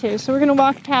we need to. So we're going to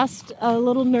walk past a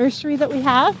little nursery that we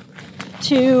have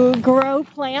to grow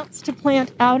plants to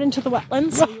plant out into the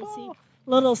wetlands. So you'll see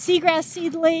little seagrass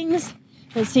seedlings,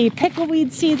 you'll see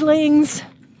pickleweed seedlings,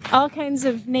 all kinds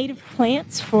of native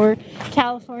plants for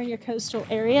California coastal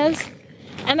areas.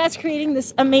 And that's creating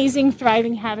this amazing,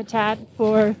 thriving habitat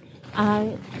for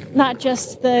not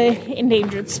just the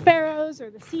endangered sparrows or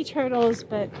the sea turtles,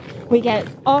 but we get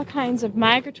all kinds of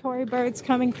migratory birds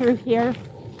coming through here.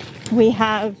 We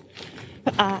have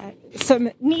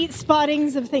some neat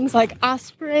spottings of things like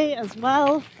osprey as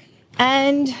well.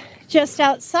 And just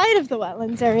outside of the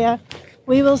wetlands area,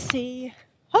 we will see,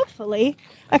 hopefully,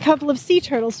 a couple of sea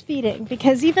turtles feeding.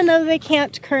 Because even though they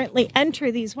can't currently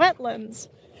enter these wetlands,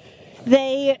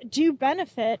 they do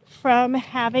benefit from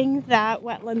having that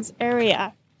wetlands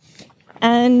area.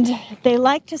 And they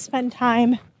like to spend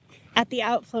time at the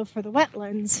outflow for the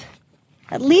wetlands,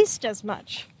 at least as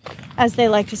much as they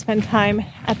like to spend time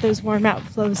at those warm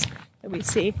outflows that we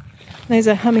see. There's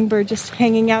a hummingbird just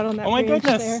hanging out on that branch there. Oh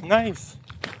my goodness, nice.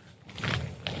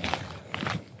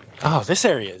 Oh, this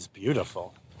area is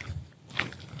beautiful.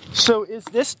 So is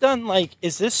this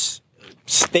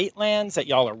state lands that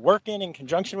y'all are working in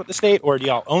conjunction with the state, or do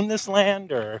y'all own this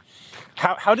land, or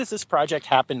how does this project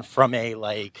happen from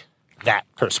that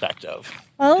perspective?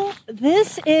 Well,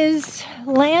 this is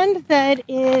land that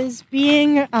is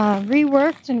being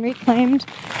reworked and reclaimed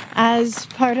as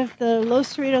part of the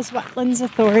Los Cerritos Wetlands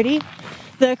Authority.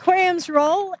 The aquarium's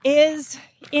role is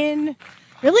in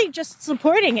really just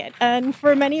supporting it, and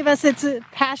for many of us it's a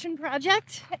passion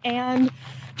project and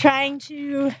trying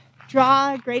to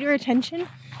draw greater attention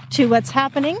to what's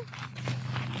happening.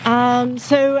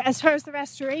 So as far as the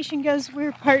restoration goes,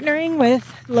 we're partnering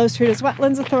with Los Cerritos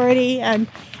Wetlands Authority and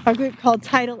a group called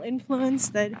Tidal Influence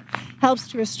that helps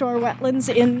to restore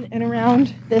wetlands in and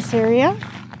around this area.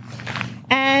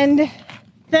 And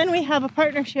then we have a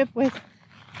partnership with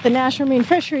the National Marine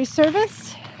Fisheries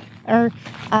Service, or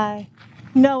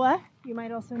NOAA, you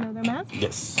might also know them as.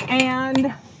 Yes.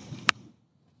 And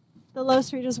the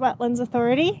Los Cerritos Wetlands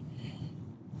Authority.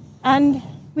 And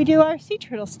we do our sea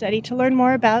turtle study to learn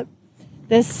more about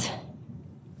this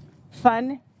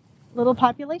fun little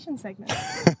population segment.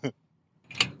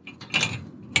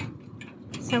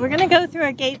 So we're going to go through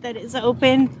a gate that is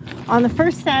open on the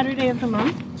first Saturday of the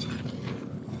month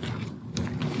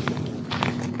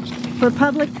for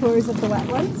public tours of the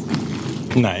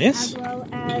wetlands. Nice. As well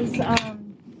as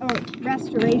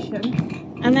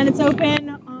restoration. And then it's open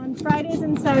on Fridays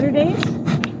and Saturdays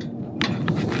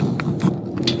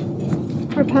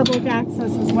for public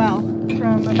access as well,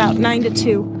 from about 9 to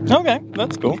 2. Okay,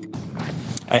 that's cool.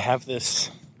 I have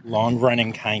this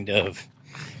long-running kind of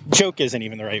joke isn't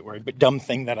even the right word, but dumb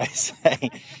thing that I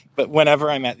say. But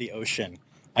whenever I'm at the ocean,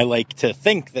 I like to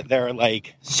think that there are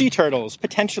sea turtles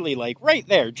potentially right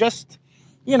there. Just,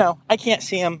 I can't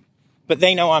see them, but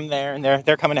they know I'm there and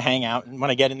they're coming to hang out. And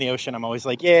when I get in the ocean, I'm always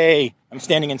like, yay, I'm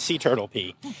standing in sea turtle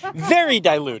pee. Very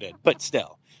diluted, but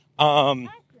still.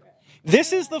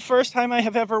 This is the first time I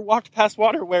have ever walked past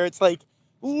water where it's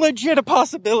legit a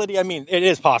possibility. I mean, it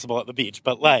is possible at the beach,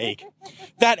 but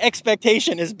that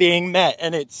expectation is being met,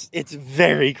 and it's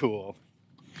very cool.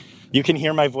 You can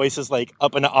hear my voice is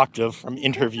up an octave from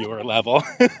interviewer level.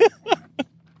 I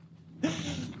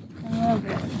love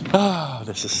it. Oh,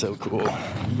 this is so cool.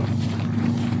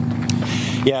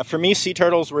 Yeah, for me, sea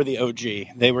turtles were the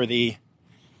OG. They were the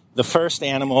first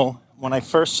animal. When I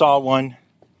first saw one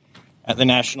at the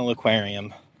National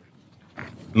Aquarium,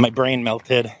 my brain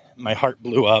melted, my heart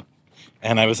blew up,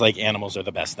 And I was like, animals are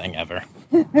the best thing ever.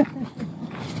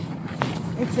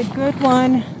 It's a good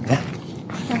one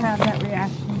to have that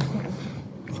reaction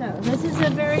to. So this is a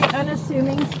very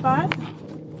unassuming spot.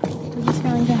 We're just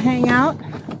going to hang out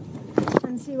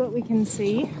and see what we can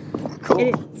see. Cool.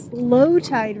 It's low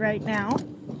tide right now.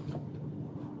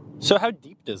 So how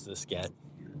deep does this get?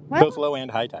 Well, Both low and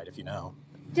high tide, if you know.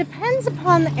 depends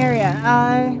upon the area.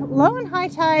 Low and high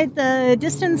tide, the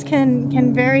distance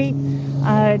can vary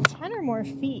 10 or more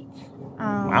feet.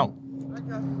 Wow.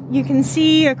 You can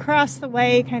see across the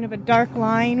way kind of a dark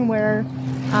line where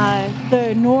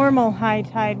the normal high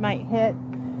tide might hit,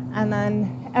 and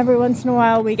then every once in a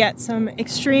while we get some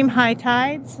extreme high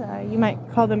tides. You might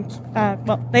call them,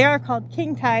 they are called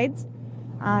king tides,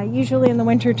 usually in the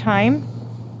winter time,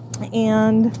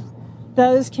 and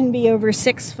those can be over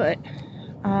 6 foot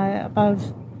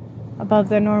above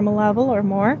the normal level or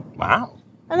more. Wow.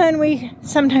 And then we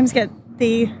sometimes get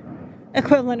the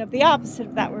equivalent of the opposite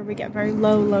of that, where we get very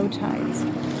low tides.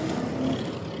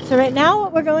 So right now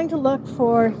what we're going to look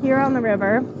for here on the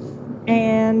river,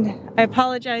 and I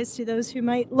apologize to those who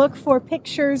might look for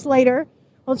pictures later.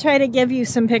 We'll try to give you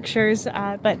some pictures,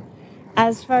 but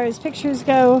as far as pictures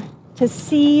go, to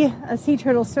see a sea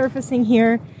turtle surfacing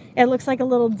here, it looks like a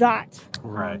little dot.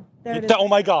 Right. There it is. Oh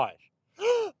my gosh.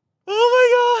 Oh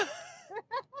my god.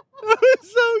 That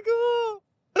was so cool.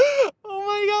 Oh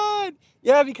my god.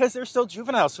 Yeah, because they're still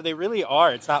juvenile, so they really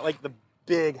are. It's not like the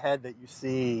big head that you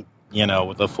see,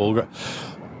 with the full...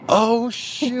 Oh,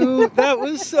 shoot. That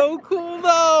was so cool,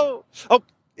 though. Oh,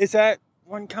 is that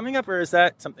one coming up, or is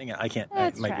that something I can't...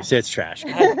 That's it might trash. be, it's trash.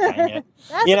 God dang it.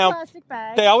 That's a plastic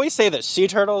bag. They always say that sea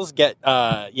turtles get,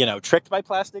 tricked by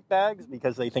plastic bags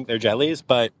because they think they're jellies,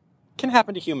 but can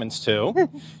happen to humans too.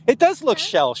 It does look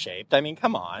shell-shaped. I mean,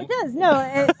 come on. It does, no,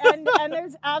 and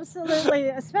there's absolutely,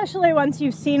 especially once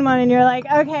you've seen one and you're like,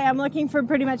 okay, I'm looking for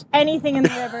pretty much anything in the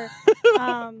river.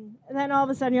 And then all of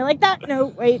a sudden you're like,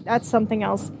 that's something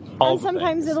else. All and the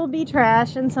sometimes things. it'll be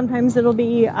trash, and sometimes it'll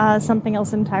be something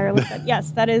else entirely. But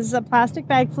yes, that is a plastic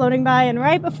bag floating by, and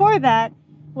right before that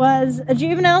was a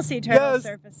juvenile sea turtle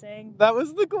surfacing. That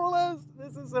was the coolest.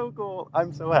 This is so cool.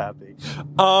 I'm so happy.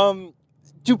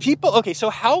 Do people... Okay, so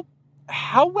how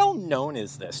well known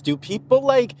is this? Do people,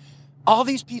 all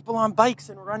these people on bikes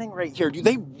and running right here, do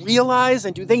they realize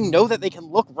and do they know that they can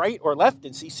look right or left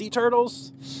and see sea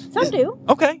turtles? Some do.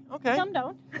 Okay. Some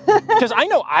don't. Because I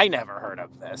know I never heard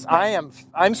of this.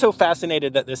 I'm so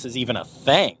fascinated that this is even a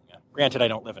thing. Granted, I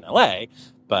don't live in LA,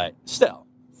 but still.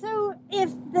 So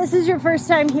if this is your first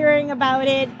time hearing about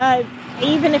it,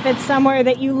 even if it's somewhere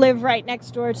that you live right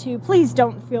next door to, please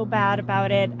don't feel bad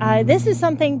about it. This is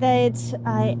something that,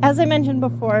 as I mentioned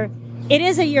before, it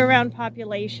is a year-round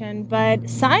population, but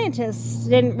scientists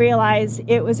didn't realize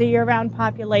it was a year-round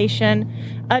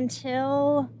population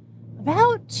until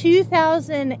about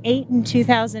 2008 and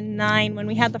 2009, when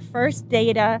we had the first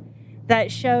data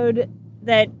that showed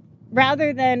that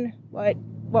rather than what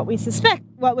was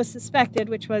suspected,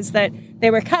 which was that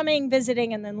they were coming,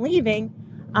 visiting, and then leaving,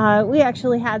 we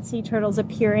actually had sea turtles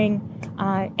appearing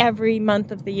every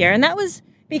month of the year. And that was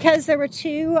because there were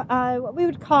two, what we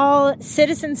would call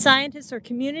citizen scientists or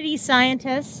community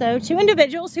scientists, so two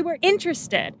individuals who were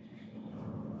interested.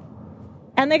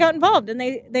 And they got involved, and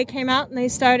they came out and they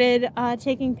started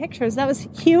taking pictures. That was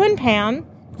Hugh and Pam.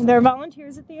 They're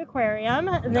volunteers at the aquarium.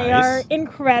 They Nice. are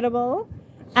incredible.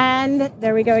 And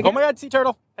there we go again. Oh my god, sea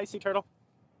turtle. Hi, sea turtle.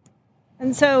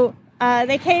 And so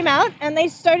they came out and they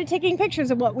started taking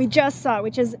pictures of what we just saw,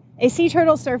 which is a sea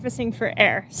turtle surfacing for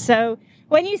air. So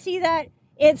when you see that,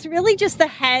 it's really just the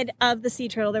head of the sea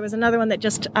turtle. There was another one that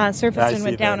just surfaced and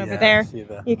went down over there.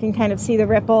 You can kind of see the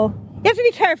ripple. You have to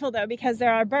be careful, though, because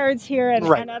there are birds here and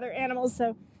other animals,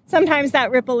 so sometimes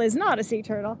that ripple is not a sea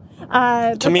turtle.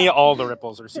 To me, all the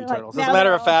ripples are sea turtles. As a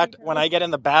matter of fact, when I get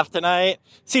in the bath tonight,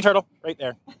 sea turtle, right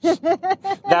there.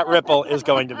 That ripple is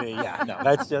going to be,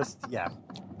 that's just, me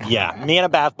and a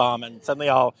bath bomb, and suddenly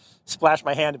I'll splash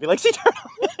my hand and be like, sea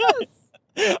turtle.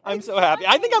 I'm so happy.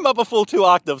 I think I'm up a full 2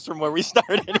 octaves from where we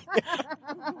started.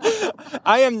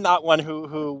 I am not one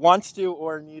who wants to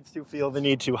or needs to feel the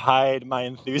need to hide my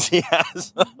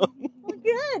enthusiasm.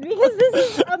 Good, because this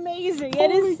is amazing. It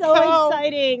is so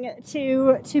exciting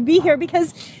to be here,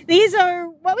 because these are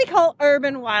what we call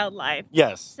urban wildlife.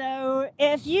 Yes. So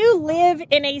if you live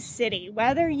in a city,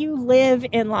 whether you live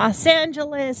in Los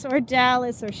Angeles or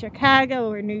Dallas or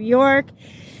Chicago or New York,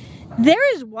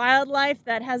 there is wildlife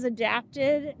that has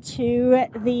adapted to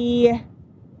the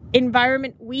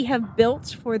environment we have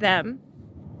built for them,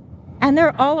 and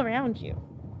they're all around you.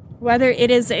 Whether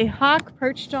it is a hawk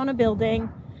perched on a building,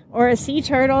 or a sea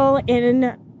turtle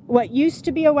in what used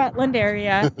to be a wetland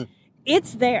area.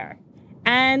 It's there.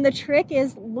 And the trick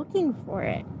is looking for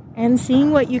it and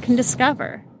seeing what you can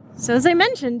discover. So as I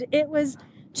mentioned, it was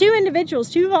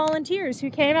two volunteers who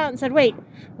came out and said, wait,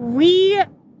 we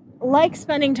like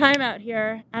spending time out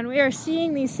here and we are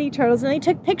seeing these sea turtles, and they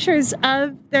took pictures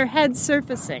of their heads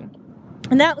surfacing.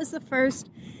 And that was the first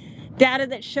data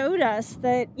that showed us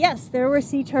that, yes, there were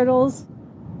sea turtles,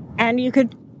 and you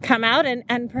could come out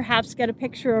and perhaps get a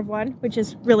picture of one, which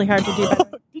is really hard to do.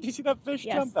 Did you see that fish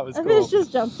jump? That was cool. cool. A fish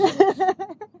just jumped.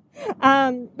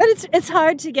 But it's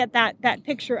hard to get that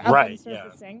picture of them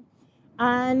surfacing.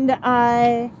 Yeah.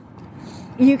 And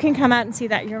you can come out and see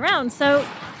that year-round. So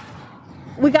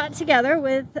we got together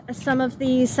with some of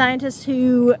the scientists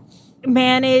who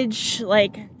manage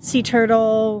like sea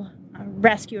turtle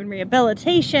rescue and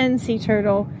rehabilitation, sea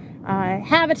turtle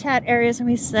habitat areas, and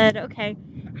we said, okay,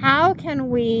 how can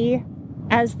we,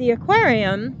 as the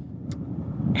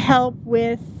aquarium, help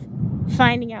with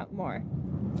finding out more?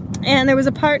 And there was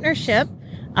a partnership.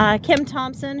 Kim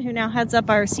Thompson, who now heads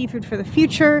up our Seafood for the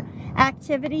Future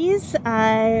activities,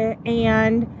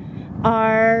 and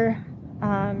our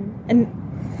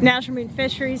National Marine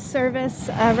Fisheries Service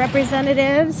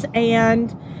representatives,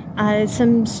 and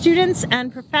some students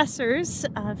and professors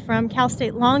from Cal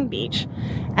State Long Beach,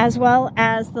 as well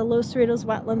as the Los Cerritos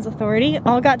Wetlands Authority,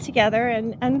 all got together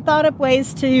and thought up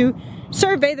ways to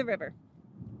survey the river,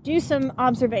 do some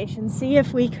observations, see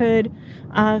if we could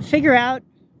figure out,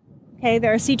 okay,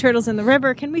 there are sea turtles in the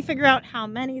river. Can we figure out how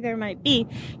many there might be?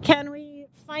 Can we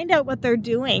find out what they're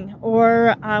doing,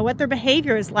 or what their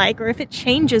behavior is like, or if it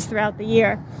changes throughout the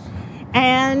year?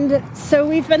 And so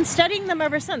we've been studying them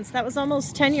ever since. That was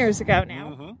almost 10 years ago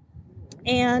now. Mm-hmm.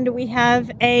 And we have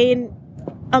an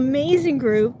amazing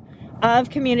group of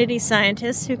community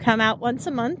scientists who come out once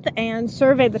a month and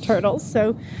survey the turtles.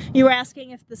 So you were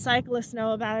asking if the cyclists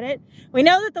know about it. We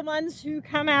know that the ones who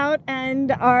come out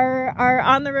and are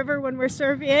on the river when we're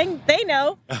surveying, they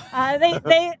know.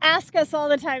 They ask us all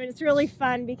the time, and it's really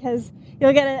fun because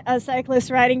you'll get a cyclist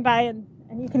riding by, and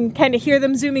you can kind of hear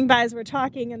them zooming by as we're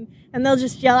talking, and they'll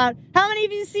just yell out, "How many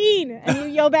have you seen?" And you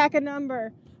yell back a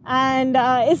number. And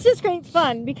it's just great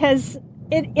fun because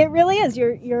it really is.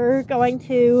 You're going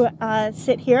to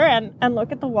sit here and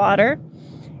look at the water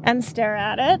and stare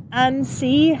at it and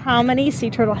see how many sea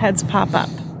turtle heads pop up.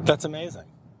 That's amazing.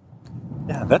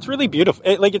 Yeah, that's really beautiful.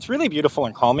 It's really beautiful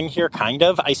and calming here, kind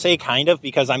of. I say kind of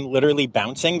because I'm literally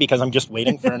bouncing because I'm just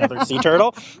waiting for another sea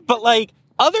turtle. But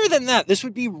other than that, this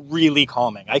would be really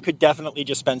calming. I could definitely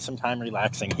just spend some time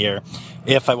relaxing here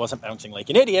if I wasn't bouncing like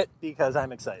an idiot because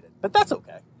I'm excited. But that's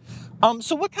okay.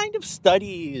 So what kind of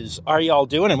studies are y'all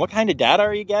doing, and what kind of data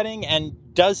are you getting?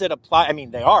 And does it apply? I mean,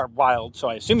 they are wild, so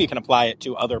I assume you can apply it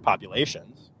to other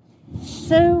populations.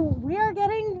 So we are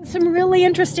getting some really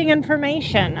interesting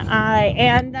information,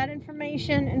 and that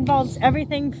information involves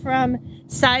everything from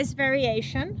size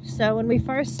variation. So when we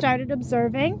first started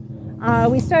observing,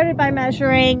 we started by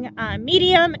measuring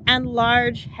medium and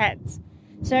large heads.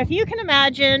 So if you can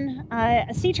imagine,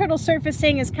 a sea turtle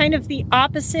surfacing is kind of the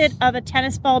opposite of a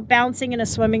tennis ball bouncing in a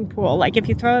swimming pool. Like if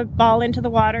you throw a ball into the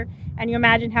water and you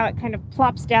imagine how it kind of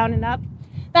plops down and up,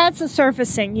 that's a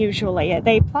surfacing usually.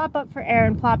 They plop up for air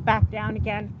and plop back down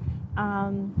again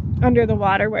under the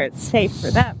water where it's safe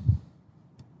for them.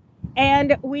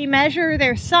 And we measure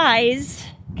their size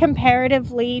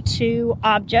comparatively to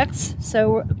objects,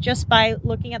 so just by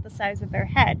looking at the size of their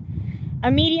head. A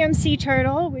medium sea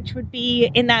turtle, which would be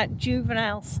in that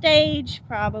juvenile stage,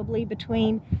 probably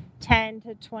between 10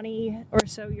 to 20 or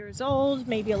so years old,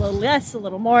 maybe a little less, a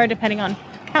little more, depending on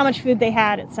how much food they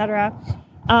had, etc.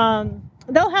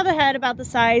 They'll have a head about the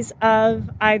size of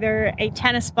either a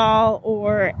tennis ball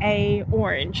or a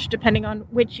orange, depending on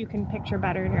which you can picture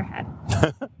better in your head.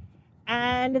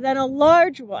 And then a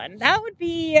large one, that would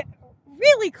be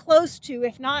really close to,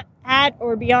 if not at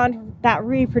or beyond that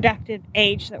reproductive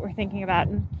age that we're thinking about.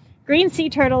 And green sea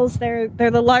turtles, they're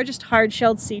the largest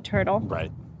hard-shelled sea turtle.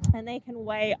 Right. And they can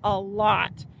weigh a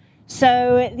lot.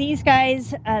 So these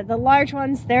guys, the large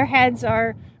ones, their heads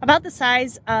are about the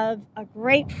size of a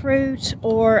grapefruit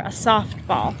or a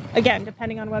softball. Again,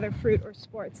 depending on whether fruit or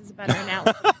sports is a better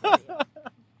analogy for you.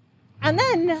 And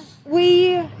then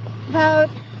about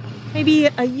maybe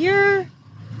a year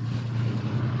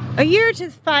to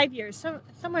 5 years,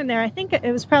 somewhere in there, I think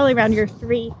it was probably around year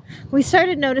 3, we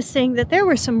started noticing that there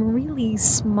were some really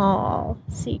small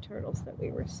sea turtles that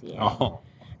we were seeing. Oh.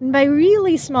 And by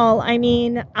really small, I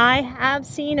mean I have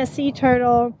seen a sea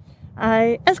turtle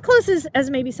as close as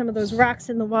maybe some of those rocks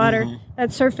in the water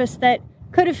that surface that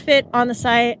could have fit on the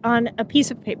side on a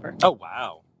piece of paper. Oh,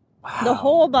 wow. Wow. The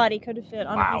whole body could have fit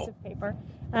on a piece of paper.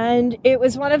 And it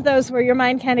was one of those where your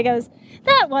mind kind of goes,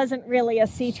 that wasn't really a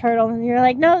sea turtle. And you're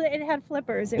like, no, it had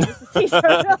flippers. It was a sea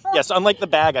turtle. Yes, unlike the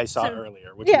bag I saw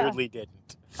earlier, which weirdly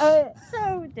didn't. So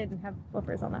it didn't have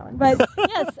flippers on that one. But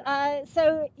yes,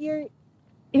 so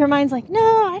your mind's like, no,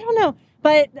 I don't know.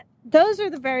 But those are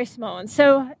the very small ones.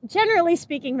 So generally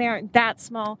speaking, they aren't that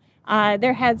small.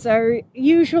 Their heads are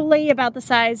usually about the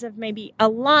size of maybe a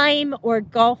lime or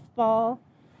golf ball.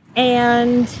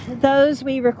 And those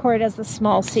we record as the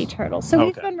small sea turtles. So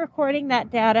we've been recording that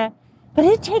data, but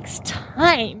it takes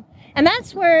time. And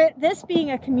that's where this being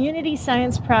a community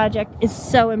science project is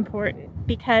so important,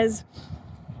 because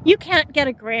you can't get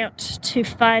a grant to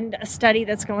fund a study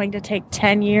that's going to take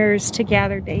 10 years to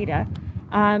gather data,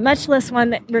 much less one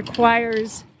that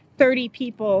requires 30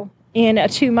 people in a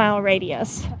 2-mile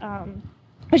radius,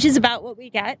 which is about what we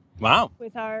get. Wow.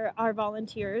 With our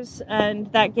volunteers,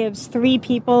 and that gives 3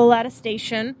 people at a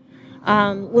station.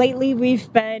 Lately,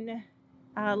 we've been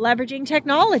leveraging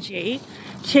technology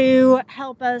to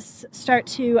help us start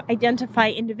to identify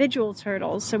individual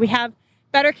turtles. So we have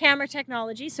better camera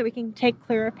technology so we can take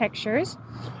clearer pictures.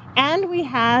 And we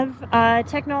have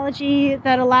technology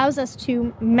that allows us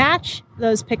to match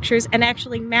those pictures and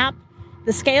actually map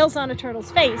the scales on a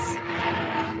turtle's face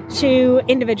to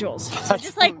individuals. So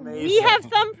just like we have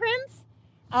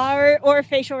thumbprints or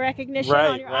facial recognition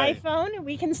on your iPhone,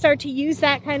 we can start to use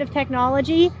that kind of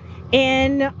technology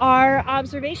in our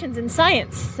observations in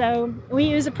science. So we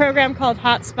use a program called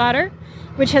HotSpotter,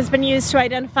 which has been used to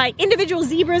identify individual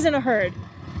zebras in a herd.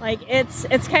 Like it's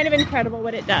kind of incredible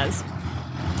what it does.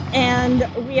 And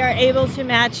we are able to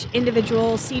match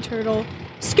individual sea turtle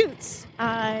scutes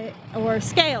or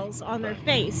scales on their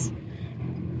face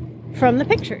from the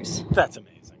pictures. That's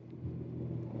amazing.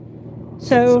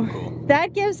 So cool.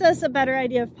 That gives us a better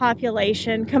idea of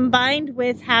population, combined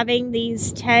with having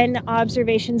these 10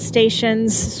 observation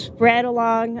stations spread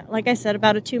along, like I said,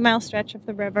 about a 2-mile stretch of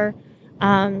the river,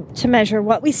 to measure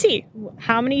what we see.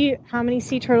 How many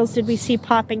sea turtles did we see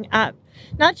popping up?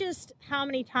 Not just how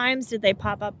many times did they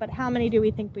pop up, but how many do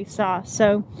we think we saw?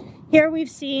 So here we've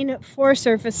seen 4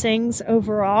 surfacings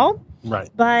overall. Right.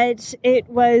 But it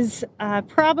was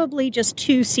probably just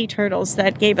 2 sea turtles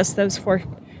that gave us those 4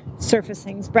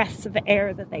 surfacings, breaths of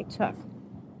air that they took.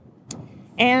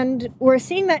 And we're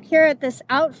seeing that here at this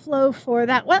outflow for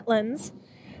that wetlands.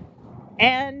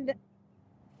 And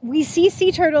we see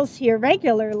sea turtles here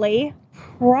regularly,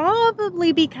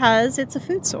 probably because it's a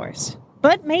food source,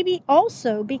 but maybe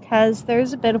also because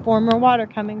there's a bit of warmer water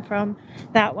coming from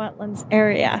that wetlands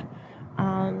area.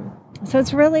 So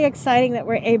it's really exciting that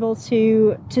we're able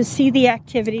to see the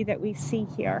activity that we see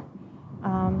here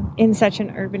in such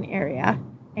an urban area,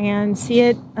 and see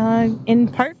it in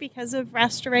part because of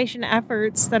restoration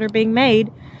efforts that are being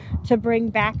made to bring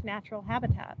back natural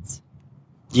habitats.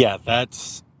 Yeah,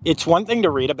 it's one thing to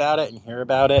read about it and hear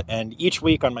about it. And each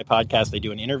week on my podcast, I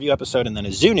do an interview episode and then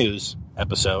a zoo news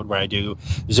episode where I do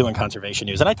zoo and conservation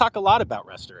news. And I talk a lot about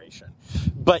restoration.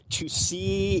 But to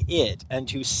see it and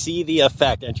to see the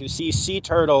effect and to see sea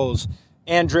turtles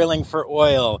and drilling for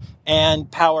oil and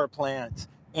power plants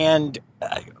and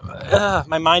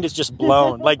my mind is just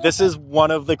blown. Like, this is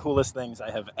one of the coolest things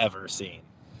I have ever seen.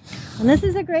 And this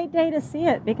is a great day to see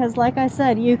it because, like I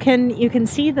said, you can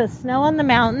see the snow on the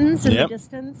mountains in the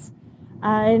distance,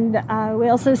 and we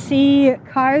also see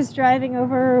cars driving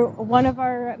over one of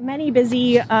our many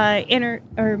busy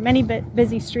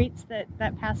busy streets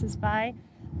that passes by.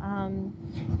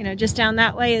 Just down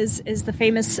that way is the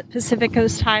famous Pacific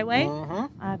Coast Highway,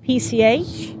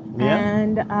 PCH,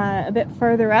 and a bit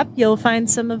further up you'll find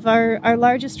some of our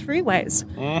largest freeways.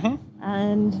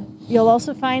 And you'll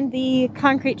also find the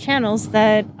concrete channels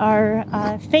that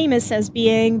are famous as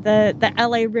being the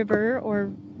LA River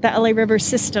or the LA River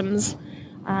systems,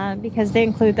 because they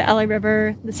include the LA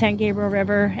River, the San Gabriel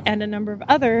River, and a number of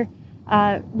other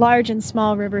large and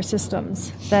small river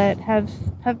systems that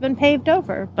have been paved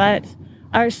over, but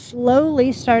are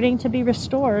slowly starting to be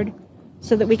restored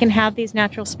so that we can have these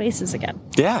natural spaces again.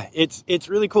 Yeah, it's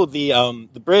really cool.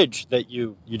 The bridge that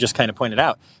you just kind of pointed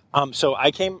out. So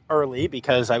I came early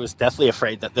because I was deathly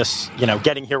afraid that this,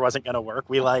 getting here wasn't going to work.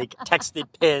 We texted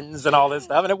pins and all this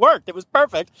stuff, and it worked. It was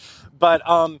perfect. But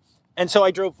and so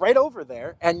I drove right over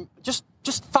there, and just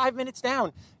 5 minutes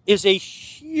down is a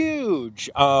huge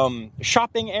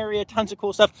shopping area, tons of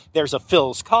cool stuff. There's a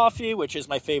Phil's Coffee, which is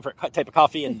my favorite type of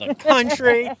coffee in the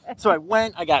country. So I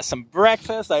went, I got some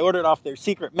breakfast. I ordered off their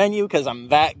secret menu because I'm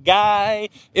that guy.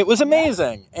 It was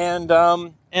amazing. And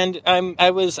I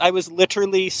was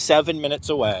literally 7 minutes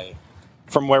away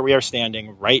from where we are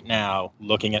standing right now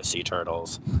looking at sea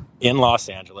turtles in Los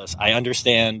Angeles. I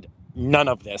understand none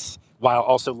of this while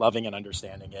also loving and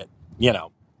understanding it,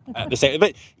 the same.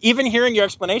 But even hearing your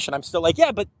explanation, I'm still like,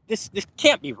 yeah, but this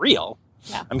can't be real.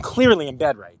 Yeah. I'm clearly in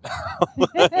bed right now.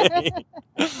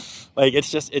 Like,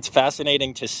 it's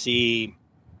fascinating to see,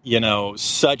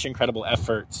 such incredible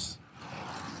efforts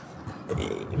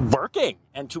working,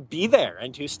 and to be there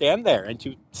and to stand there and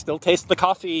to still taste the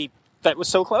coffee that was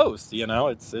so close.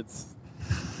 It's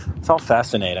all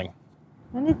fascinating.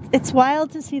 And it's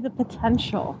wild to see the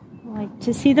potential,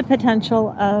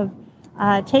 of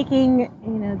taking,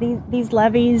 these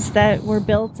levees that were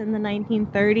built in the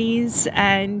 1930s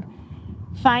and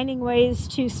finding ways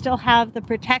to still have the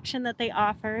protection that they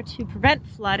offer to prevent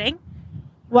flooding,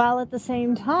 while at the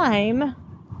same time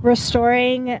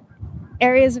restoring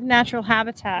areas of natural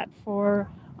habitat for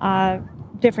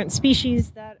different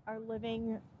species that are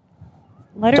living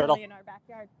literally Turtle. in our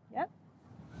backyard. Yep.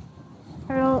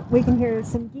 Turtle. We can hear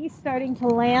some geese starting to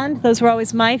land. Those were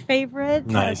always my favorite.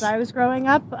 Nice. As I was growing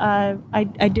up.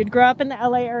 I did grow up in the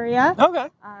LA area. Okay.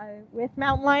 With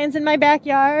mountain lions in my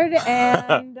backyard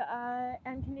and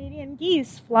Canadian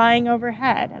geese flying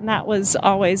overhead, and that was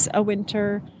always a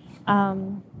winter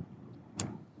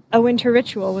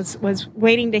ritual. Was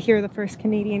waiting to hear the first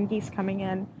Canadian geese coming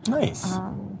in. Nice.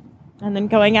 And then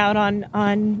going out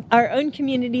on our own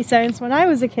community science when I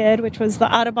was a kid, which was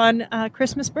the Audubon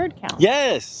Christmas bird count.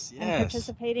 Yes. And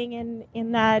participating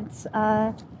in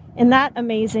that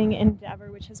amazing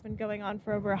endeavor, which has been going on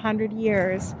for over 100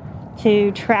 years,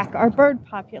 to track our bird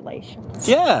populations.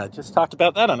 Yeah, just talked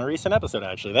about that on a recent episode,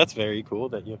 actually. That's very cool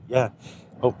that you, yeah.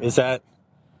 Oh, is that,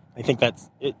 I think that's,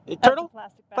 turtle?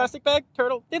 That's a plastic bag. Plastic bag?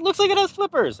 Turtle? It looks like it has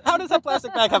flippers. How does that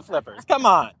plastic bag have flippers? Come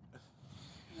on.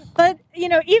 But,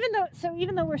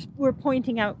 even though we're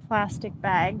pointing out plastic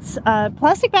bags are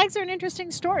an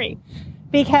interesting story,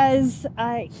 because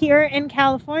here in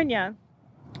California,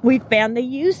 we've banned the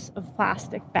use of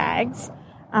plastic bags.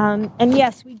 And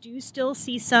yes, we do still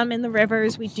see some in the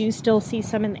rivers. We do still see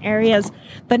some in the areas,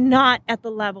 but not at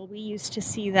the level we used to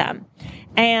see them.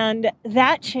 And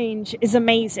that change is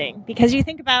amazing, because you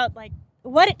think about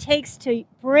what it takes to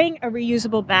bring a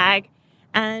reusable bag,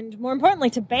 and more importantly,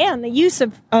 to ban the use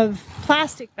of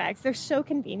plastic bags. They're so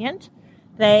convenient.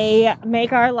 They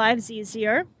make our lives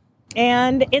easier.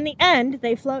 And in the end,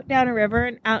 they float down a river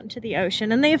and out into the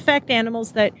ocean, and they affect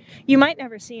animals that you might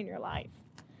never see in your life.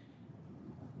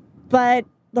 But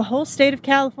the whole state of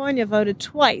California voted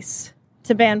twice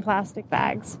to ban plastic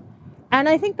bags. And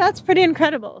I think that's pretty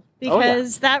incredible,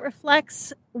 because that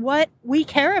reflects what we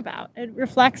care about. It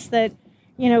reflects that,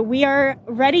 we are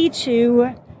ready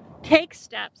to take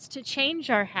steps to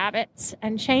change our habits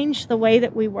and change the way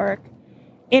that we work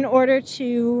in order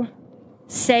to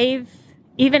save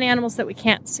even animals that we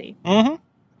can't see. Mm-hmm.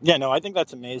 Yeah, no, I think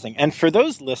that's amazing. And for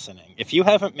those listening, if you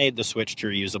haven't made the switch to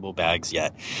reusable bags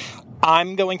yet,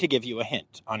 I'm going to give you a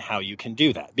hint on how you can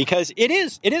do that, because it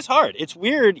is hard. It's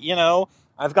weird.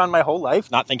 I've gone my whole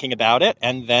life not thinking about it.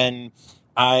 And then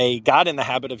I got in the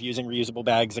habit of using reusable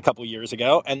bags a couple years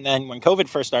ago. And then when COVID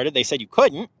first started, they said you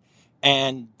couldn't.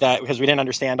 And that because we didn't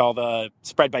understand all the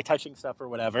spread by touching stuff or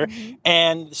whatever. Mm-hmm.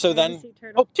 And so then, sea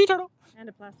turtle. And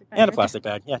a plastic bag. And a plastic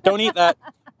bag. Yeah, don't eat that.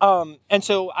 And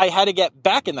so I had to get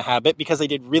back in the habit, because I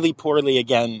did really poorly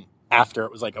again after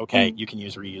it was like, okay, you can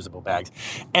use reusable bags.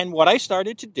 And what I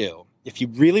started to do, if you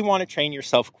really want to train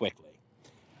yourself quickly,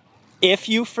 if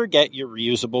you forget your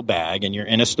reusable bag and you're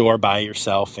in a store by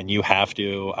yourself and you have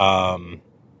to,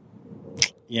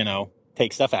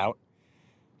 take stuff out,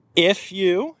 if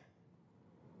you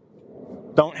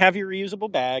don't have your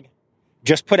reusable bag,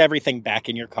 just put everything back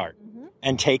in your cart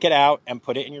and take it out and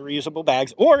put it in your reusable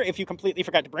bags. Or if you completely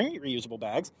forgot to bring your reusable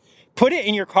bags, put it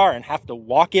in your car and have to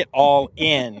walk it all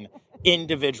in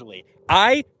individually.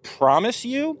 I promise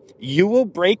you, you will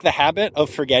break the habit of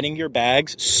forgetting your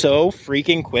bags so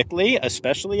freaking quickly,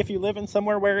 especially if you live in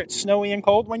somewhere where it's snowy and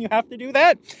cold when you have to do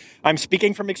that. I'm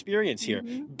speaking from experience here.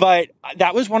 Mm-hmm. But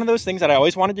that was one of those things that I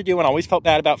always wanted to do and always felt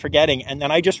bad about forgetting. And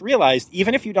then I just realized,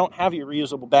 even if you don't have your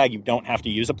reusable bag, you don't have to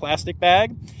use a plastic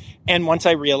bag. And once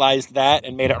I realized that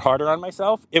and made it harder on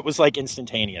myself, it was like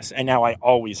instantaneous. And now I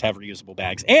always have reusable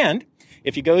bags. And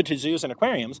if you go to zoos and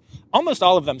aquariums, almost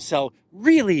all of them sell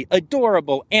really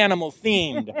adorable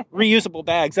animal-themed reusable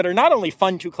bags that are not only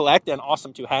fun to collect and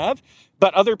awesome to have,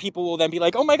 but other people will then be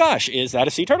like, oh my gosh, is that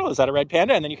a sea turtle? Is that a red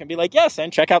panda? And then you can be like, yes,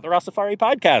 and check out the Raw Safari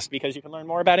podcast, because you can learn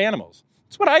more about animals.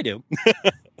 That's what I do.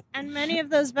 And many of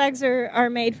those bags are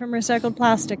made from recycled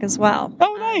plastic as well.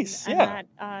 Oh, nice. And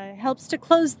that helps to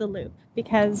close the loop,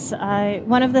 because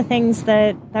one of the things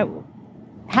that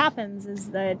happens is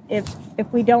that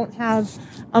if we don't have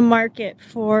a market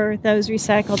for those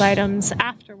recycled items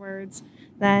afterwards,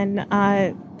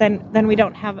 then we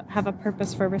don't have a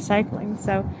purpose for recycling.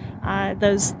 So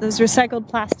those recycled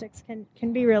plastics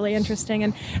can be really interesting.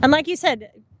 And like you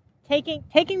said,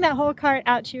 taking that whole cart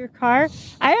out to your car.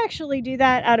 I actually do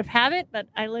that out of habit, but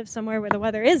I live somewhere where the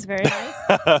weather is very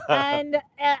nice. And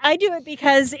I do it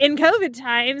because in COVID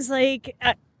times, like,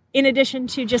 in addition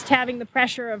to just having the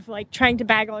pressure of like trying to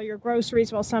bag all your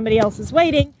groceries while somebody else is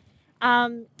waiting,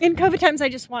 in COVID times, I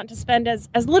just want to spend as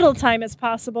little time as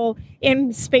possible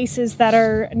in spaces that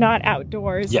are not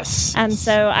outdoors. Yes. And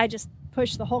so I just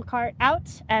push the whole cart out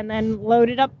and then load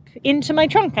it up into my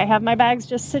trunk. I have my bags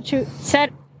just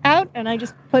set out, and I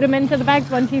just put them into the bags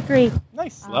 1, 2, 3.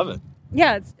 Nice, love it.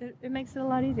 Yeah, it makes it a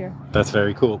lot easier. That's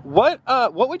very cool. What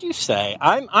would you say?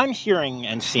 I'm hearing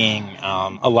and seeing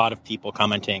a lot of people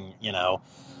commenting,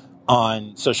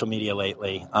 on social media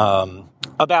lately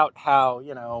about how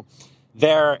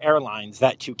their airlines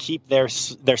that to keep their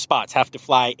spots have to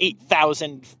fly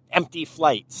 8,000 empty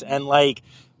flights, and like,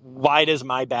 why does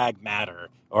my bag matter,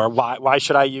 or why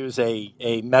should I use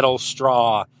a metal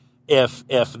straw if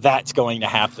that's going to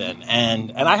happen?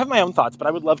 And I have my own thoughts, but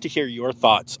I would love to hear your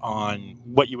thoughts on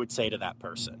what you would say to that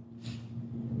person.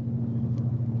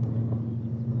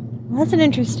 Well, that's an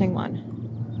interesting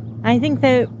one. I think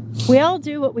that we all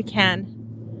do what we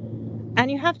can, and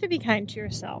you have to be kind to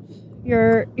yourself.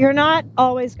 You're not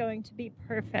always going to be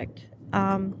perfect.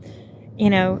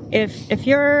 If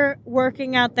you're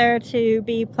working out there to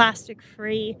be plastic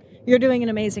free, you're doing an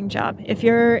amazing job. If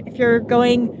you're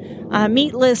going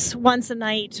meatless once a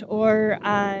night, or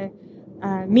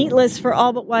meatless for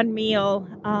all but one meal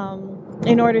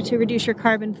in order to reduce your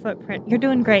carbon footprint, you're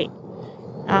doing great.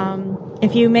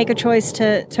 If you make a choice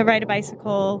to ride a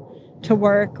bicycle to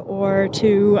work, or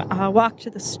to walk to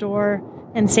the store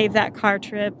and save that car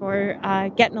trip, or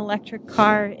get an electric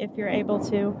car if you're able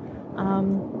to,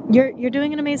 you're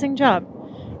doing an amazing job.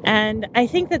 And I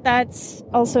think that that's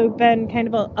also been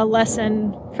kind of a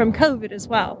lesson from COVID as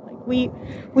well. Like,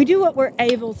 we do what we're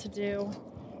able to do,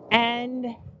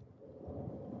 and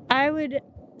I would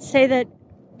say that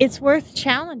it's worth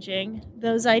challenging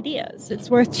those ideas. It's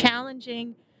worth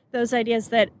challenging those ideas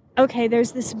that, okay,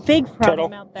 there's this big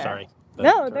problem out there. Sorry.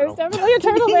 No, there's definitely a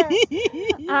turtle there.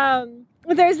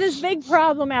 There's this big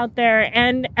problem out there,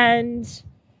 and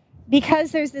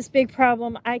because there's this big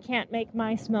problem, I can't make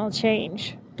my small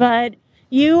change. But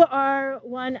you are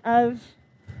one of,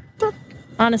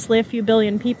 honestly, a few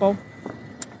billion people.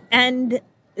 And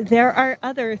there are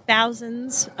other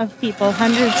thousands of people,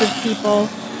 hundreds of people,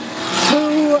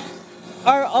 who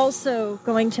are also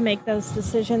going to make those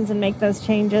decisions and make those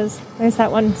changes. There's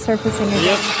that one surfacing again.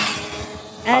 Yep.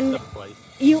 And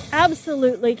you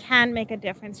absolutely can make a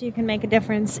difference. You can make a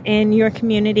difference in your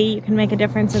community. You can make a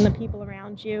difference in the people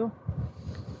around you.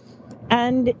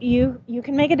 And you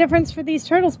can make a difference for these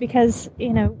turtles, because,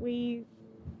 we've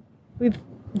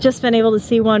just been able to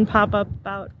see one pop up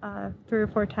about 3 or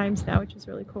 4 times now, which is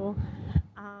really cool.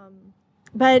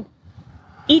 But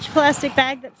each plastic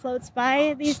bag that floats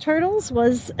by these turtles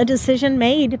was a decision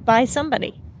made by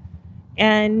somebody.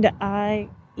 And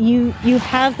you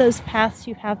have those paths,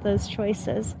 you have those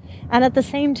choices. And at the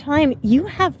same time, you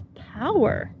have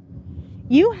power.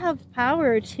 You have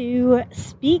power to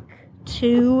speak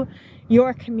to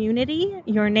your community,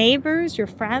 your neighbors, your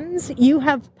friends. You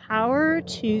have power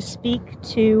to speak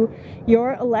to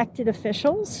your elected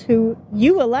officials who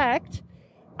you elect,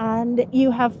 and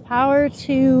you have power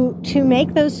to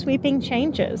make those sweeping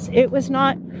changes. It was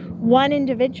not one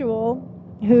individual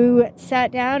who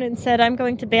sat down and said, I'm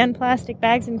going to ban plastic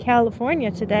bags in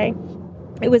California today.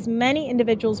 It was many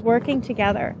individuals working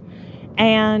together,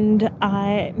 and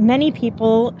many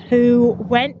people who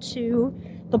went to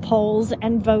the polls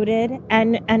and voted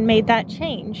and made that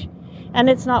change. And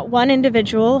it's not one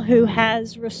individual who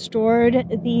has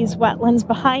restored these wetlands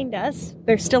behind us.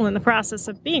 They're still in the process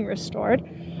of being restored.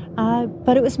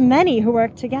 But it was many who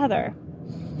worked together.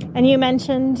 And you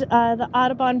mentioned the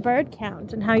Audubon bird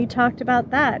count and how you talked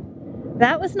about that.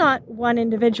 That was not one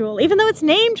individual, even though it's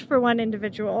named for one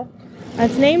individual.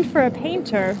 It's named for a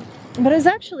painter, but it was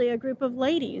actually a group of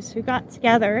ladies who got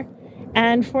together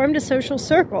and formed a social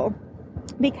circle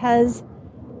because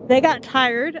they got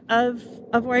tired of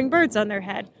wearing birds on their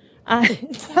head.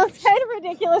 It sounds kind of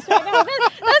ridiculous right now.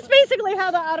 That's basically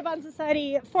how the Audubon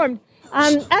Society formed.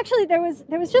 Actually, there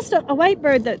was just a white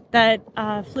bird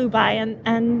that flew by,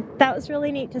 and that was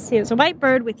really neat to see. It was a white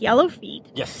bird with yellow feet.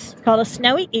 Yes. It's called a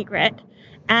snowy egret.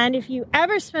 And if you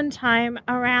ever spend time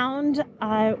around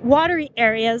watery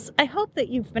areas, I hope that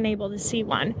you've been able to see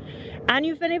one. And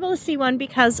you've been able to see one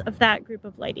because of that group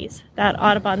of ladies, that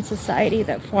Audubon Society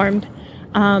that formed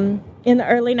in the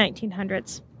early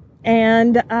 1900s.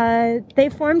 And they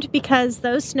formed because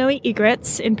those snowy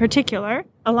egrets in particular,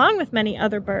 along with many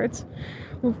other birds,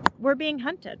 were being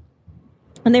hunted.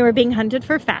 And they were being hunted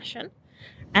for fashion.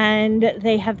 And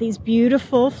they have these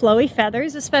beautiful flowy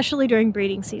feathers, especially during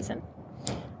breeding season.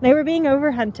 They were being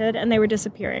overhunted and they were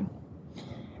disappearing.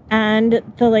 And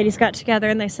the ladies got together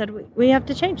and they said, we have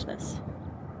to change this.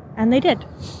 And they did.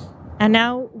 And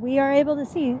now we are able to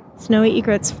see snowy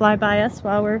egrets fly by us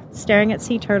while we're staring at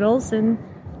sea turtles in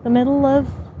the middle of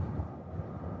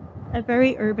a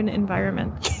very urban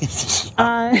environment.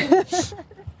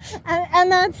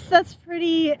 And that's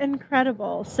pretty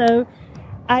incredible. So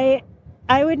I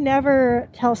would never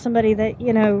tell somebody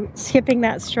that, skipping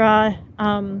that straw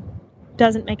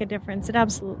doesn't make a difference. It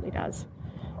absolutely does.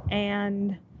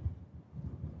 And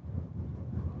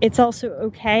it's also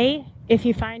okay if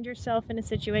you find yourself in a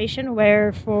situation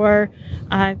where for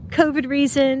COVID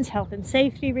reasons, health and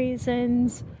safety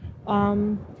reasons,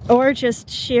 or just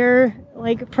sheer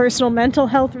personal mental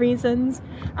health reasons,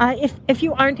 if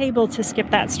you aren't able to skip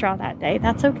that straw that day,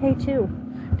 that's okay too,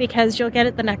 because you'll get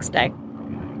it the next day.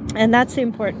 And that's the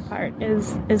important part,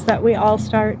 is that we all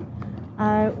start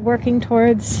working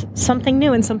towards something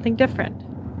new and something different.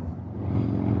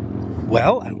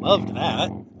 Well, I loved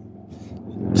that.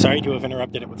 Sorry to have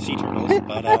interrupted it with sea turtles,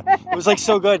 but it was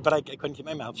so good, but I couldn't keep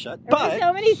my mouth shut. But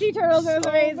so many sea turtles, it was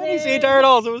amazing. So many sea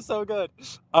turtles, it was so good.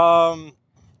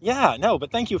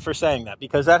 But thank you for saying that,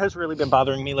 because that has really been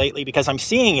bothering me lately, because I'm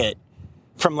seeing it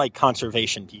from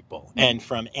conservation people and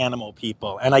from animal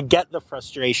people, and I get the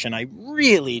frustration. I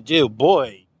really do.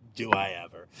 Boy, do I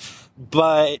ever.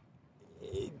 But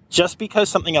just because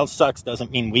something else sucks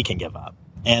doesn't mean we can give up.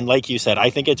 And like you said, I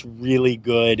think it's really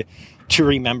good to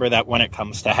remember that when it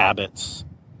comes to habits,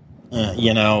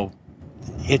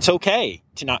 it's okay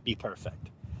to not be perfect.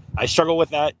 I struggle with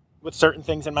that with certain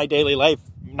things in my daily life,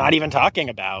 not even talking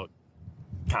about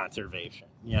conservation,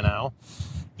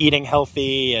 eating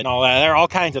healthy and all that. There are all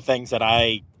kinds of things that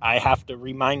I have to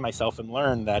remind myself and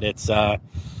learn that it's a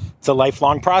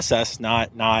lifelong process,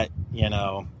 not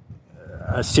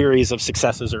a series of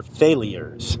successes or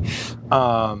failures.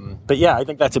 But yeah, I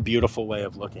think that's a beautiful way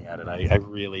of looking at it. I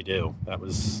really do. That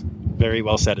was very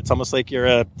well said. It's almost like you're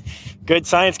a good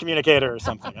science communicator or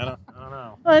something. I don't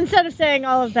know. Well, instead of saying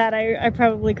all of that, I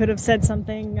probably could have said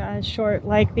something short,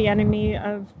 like the enemy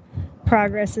of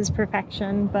progress is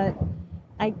perfection. But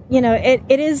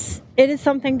it is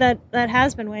something that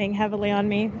has been weighing heavily on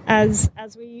me as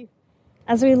we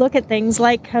look at things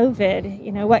like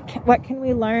COVID. What can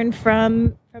we learn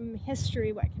from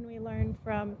history? What can we learn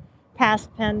from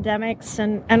past pandemics?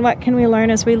 And what can we learn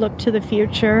as we look to the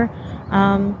future?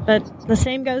 But the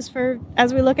same goes for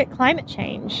as we look at climate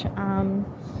change.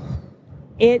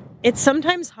 It's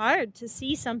sometimes hard to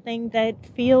see something that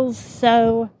feels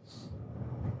so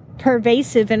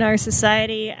pervasive in our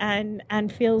society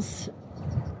and feels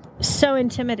so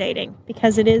intimidating,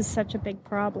 because it is such a big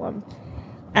problem.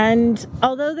 And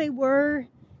although they were,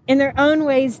 in their own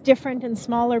ways, different and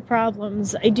smaller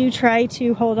problems, I do try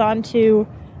to hold on to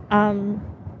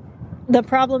the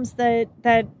problems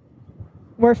that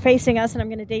were facing us, and I'm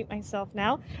going to date myself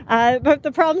now, but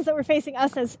the problems that were facing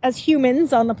us as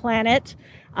humans on the planet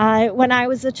when I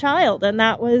was a child. And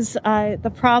that was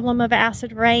the problem of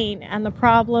acid rain and the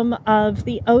problem of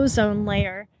the ozone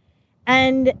layer.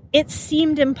 And it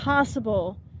seemed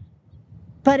impossible,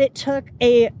 but it took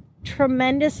a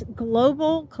tremendous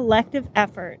global collective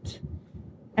effort,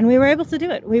 and we were able to do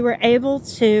it. We were able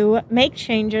to make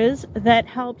changes that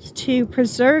helped to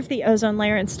preserve the ozone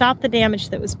layer and stop the damage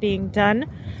that was being done.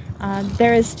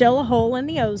 There is still a hole in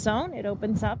the ozone. It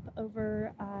opens up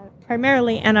over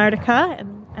primarily Antarctica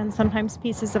and sometimes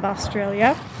pieces of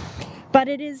Australia, but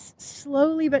it is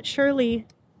slowly but surely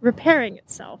repairing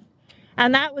itself.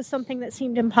 And that was something that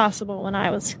seemed impossible when I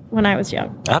was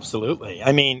young. Absolutely.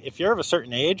 I mean, if you're of a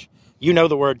certain age, you know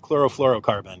the word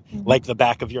chlorofluorocarbon like the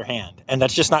back of your hand. And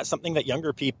that's just not something that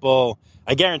younger people,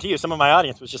 I guarantee you, some of my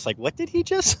audience was just like, what did he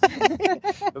just say?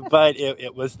 But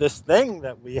it was this thing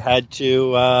that we had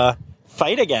to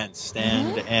fight against.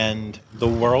 And the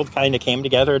world kind of came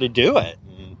together to do it.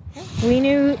 We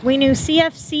knew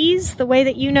CFCs the way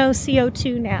that you know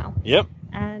CO2 now. Yep.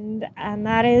 And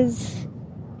that is...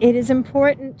 It is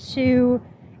important to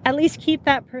at least keep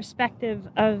that perspective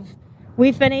of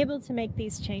we've been able to make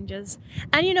these changes.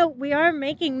 And, we are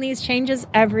making these changes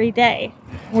every day.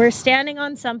 We're standing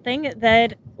on something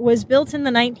that was built in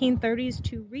the 1930s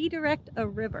to redirect a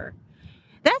river.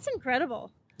 That's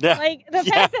incredible. Yeah. The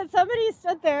fact that somebody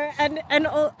stood there and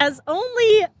as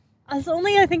only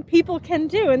I think people can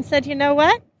do, and said, you know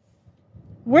what?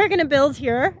 We're going to build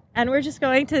here and we're just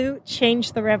going to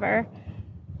change the river.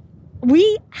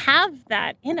 we have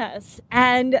that in us,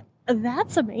 and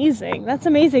that's amazing. That's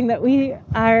amazing that we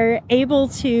are able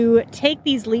to take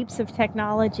these leaps of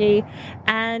technology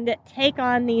and take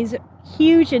on these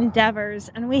huge endeavors,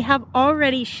 and we have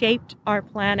already shaped our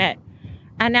planet.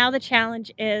 And now the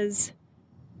challenge is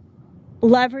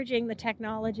leveraging the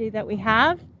technology that we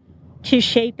have to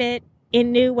shape it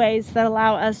in new ways that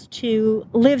allow us to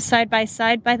live side by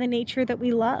side by the nature that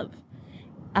we love.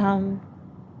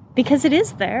 Because it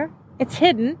is there. It's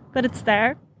hidden, but it's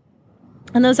there.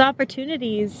 And those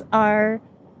opportunities are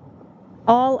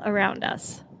all around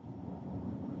us.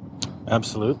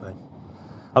 Absolutely.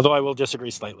 Although I will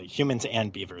disagree slightly. Humans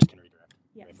and beavers can redirect.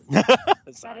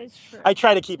 Yes, that is true. I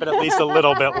try to keep it at least a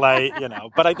little bit light,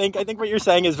 But I think what you're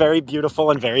saying is very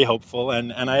beautiful and very hopeful,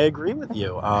 and I agree with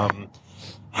you.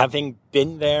 Having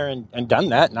been there and done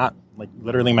that, not like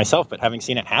literally myself, but having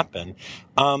seen it happen.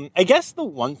 I guess the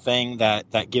one thing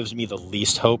that gives me the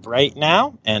least hope right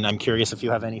now, and I'm curious if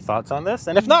you have any thoughts on this,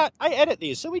 and if not, I edit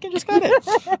these so we can just cut it,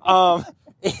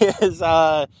 is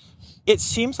it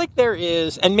seems like there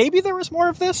is, and maybe there was more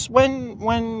of this when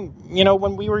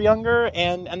we were younger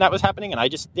and that was happening, and I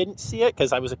just didn't see it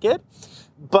because I was a kid.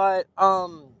 But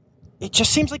it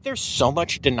just seems like there's so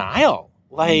much denial,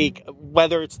 like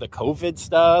whether it's the COVID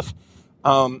stuff.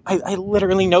 I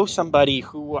literally know somebody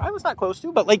who I was not close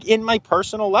to, but like in my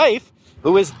personal life,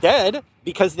 who is dead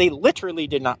because they literally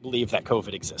did not believe that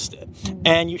COVID existed.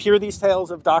 And you hear these tales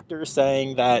of doctors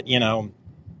saying that,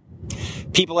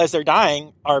 people as they're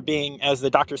dying are being, as the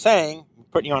doctor's saying,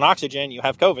 putting you on oxygen, you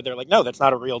have COVID. They're like, no, that's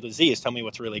not a real disease. Tell me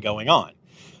what's really going on.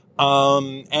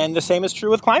 And the same is true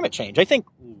with climate change. I think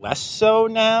less so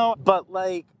now, but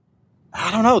like,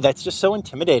 I don't know. That's just so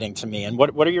intimidating to me. And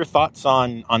what are your thoughts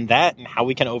on that and how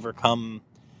we can overcome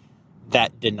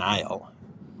that denial?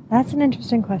 That's an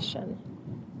interesting question.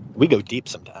 We go deep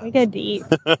sometimes. We go deep.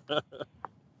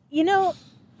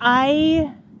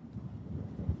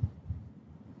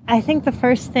 I think the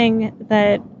first thing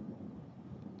that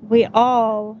we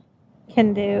all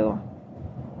can do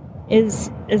is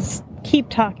keep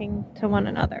talking to one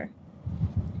another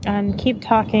and keep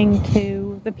talking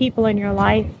to the people in your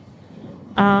life.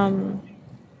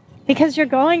 Because you're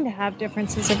going to have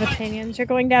differences of opinions, you're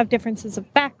going to have differences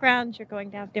of backgrounds, you're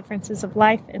going to have differences of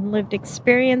life and lived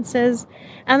experiences,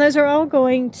 and those are all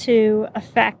going to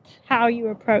affect how you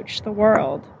approach the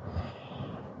world.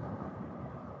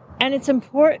 And it's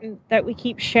important that we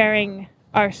keep sharing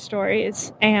our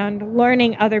stories and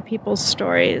learning other people's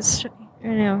stories.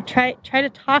 Try to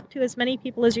talk to as many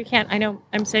people as you can. I know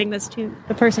I'm saying this to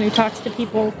the person who talks to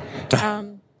people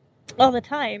all the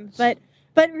time, but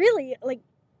really, like,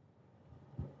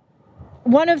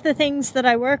 one of the things that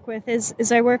I work with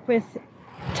is I work with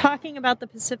talking about the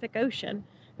Pacific Ocean,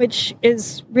 which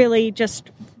is really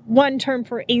just one term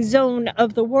for a zone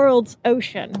of the world's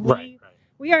ocean. Right.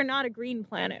 We are not a green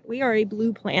planet. We are a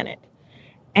blue planet.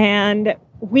 And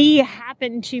we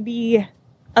happen to be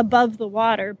above the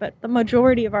water, but the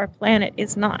majority of our planet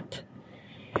is not.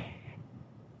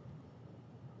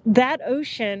 That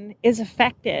ocean is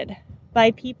affected by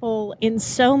people in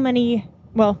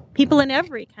people in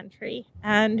every country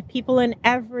and people in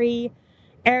every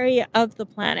area of the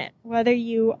planet, whether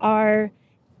you are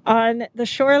on the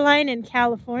shoreline in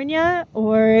California,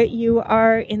 or you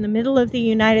are in the middle of the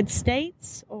United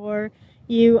States, or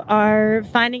you are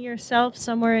finding yourself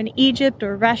somewhere in Egypt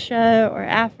or Russia or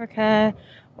Africa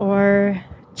or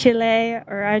Chile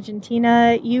or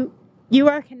Argentina. You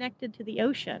are connected to the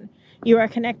ocean. You are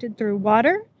connected through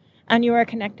water, and you are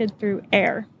connected through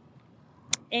air.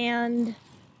 And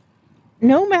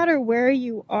no matter where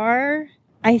you are,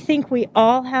 I think we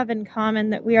all have in common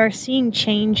that we are seeing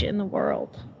change in the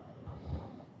world.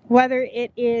 Whether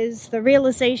it is the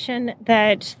realization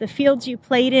that the fields you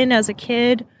played in as a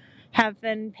kid have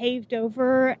been paved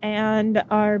over and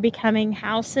are becoming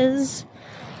houses,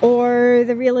 or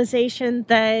the realization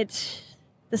that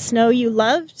the snow you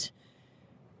loved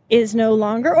is no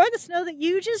longer, or the snow that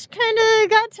you just kind of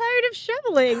got tired of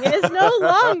shoveling is no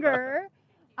longer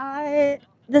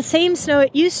the same snow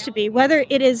it used to be, whether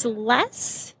it is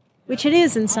less, which it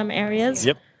is in some areas,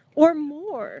 yep, or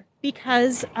more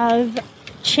because of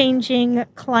changing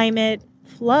climate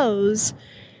flows.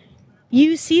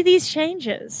 You see these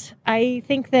changes. I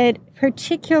think that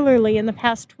particularly in the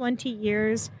past 20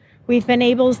 years, we've been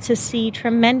able to see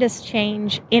tremendous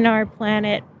change in our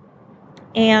planet.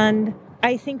 And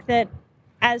I think that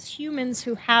as humans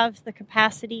who have the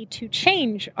capacity to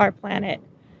change our planet,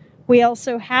 we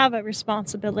also have a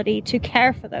responsibility to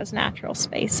care for those natural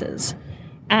spaces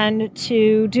and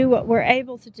to do what we're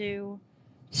able to do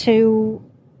to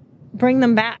bring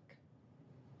them back.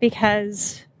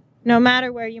 Because no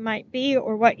matter where you might be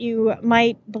or what you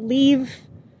might believe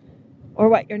or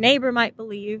what your neighbor might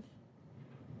believe,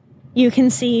 you can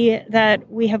see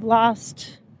that we have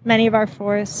lost many of our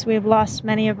forests. We have lost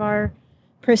many of our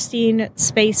pristine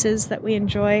spaces that we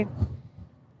enjoy.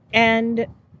 And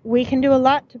we can do a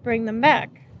lot to bring them back.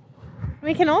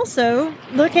 We can also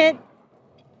look at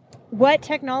what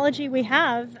technology we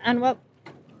have and what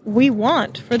we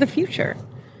want for the future.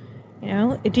 You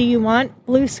know, do you want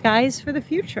blue skies for the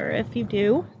future? If you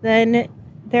do, then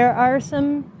there are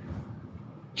some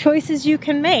choices you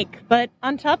can make. But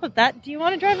on top of that, do you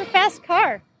want to drive a fast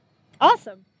car?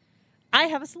 Awesome. I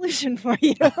have a solution for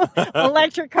you.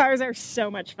 Electric cars are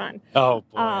so much fun. Oh,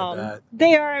 boy.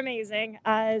 They are amazing.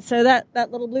 So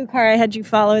that little blue car I had you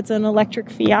follow, it's an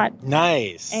electric Fiat.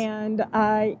 Nice. And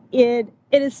it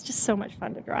is just so much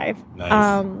fun to drive.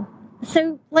 Nice.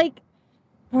 So, like,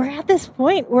 we're at this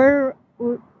point where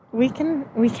we can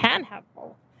have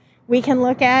both. We can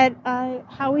look at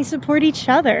how we support each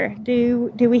other. Do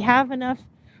we have enough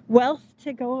wealth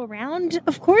to go around?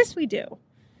 Of course we do.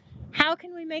 How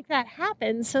can we make that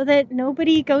happen so that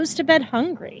nobody goes to bed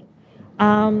hungry?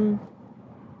 I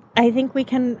think we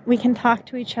can talk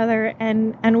to each other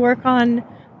and work on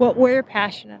what we're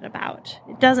passionate about.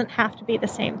 It doesn't have to be the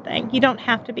same thing. You don't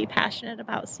have to be passionate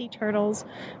about sea turtles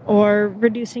or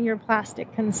reducing your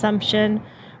plastic consumption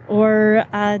or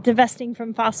divesting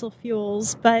from fossil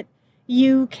fuels, but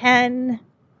you can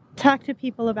talk to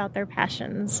people about their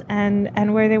passions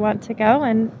and where they want to go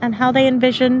and how they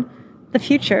envision the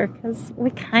future, because we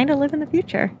kind of live in the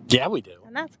future. Yeah, we do.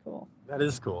 And that's cool. That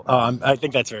is cool. I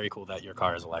think that's very cool that your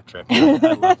car is electric. I love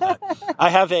that. I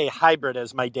have a hybrid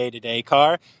as my day-to-day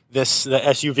car. The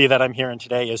SUV that I'm here in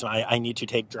today is my I need to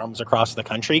take drums across the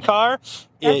country car.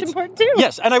 That's important too.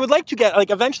 Yes, and I would like to get,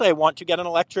 eventually I want to get an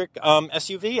electric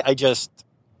SUV.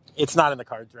 It's not in the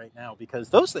cards right now because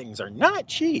those things are not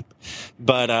cheap.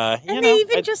 But, they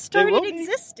even just started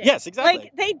existing. Yes, exactly.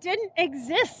 Like, they didn't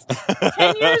exist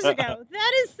 10 years ago.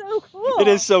 That is so cool. It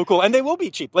is so cool. And they will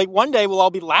be cheap. Like, one day we'll all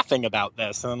be laughing about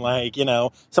this. And,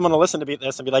 someone will listen to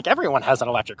this and be like, everyone has an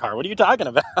electric car. What are you talking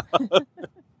about?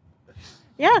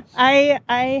 Yeah,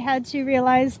 I had to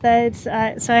realize that,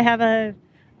 so I have a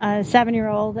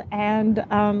 7-year-old,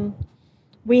 and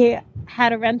we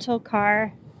had a rental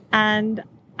car, and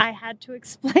I had to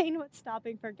explain what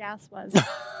stopping for gas was.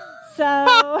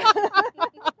 So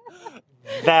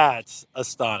that's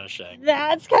astonishing.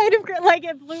 That's kind of like,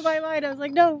 it blew my mind. I was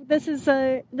like, no, this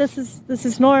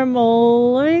is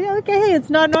normal. Okay, it's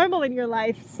not normal in your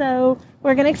life. So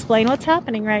we're going to explain what's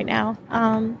happening right now.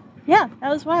 Yeah, that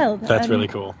was wild. That's really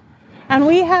cool. And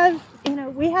we have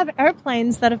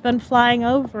airplanes that have been flying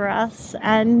over us,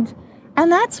 and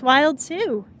that's wild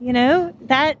too.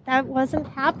 That wasn't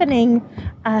happening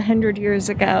 100 years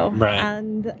ago. Right.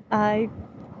 And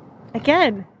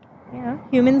again,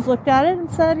 humans looked at it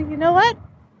and said, you know what?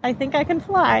 I think I can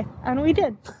fly. And we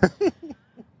did.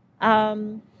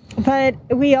 But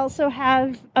we also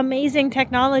have amazing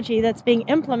technology that's being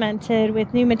implemented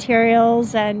with new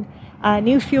materials and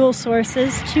new fuel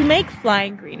sources to make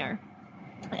flying greener.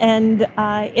 And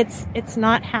it's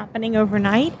not happening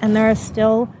overnight. And there are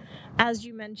still, as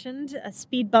you mentioned,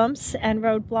 speed bumps and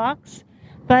roadblocks.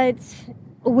 But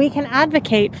we can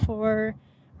advocate for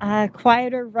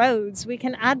quieter roads. We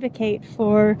can advocate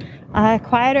for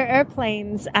quieter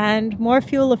airplanes and more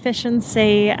fuel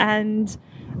efficiency, and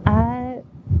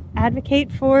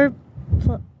advocate for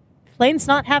planes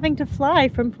not having to fly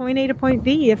from point A to point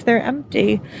B if they're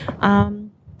empty.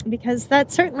 Because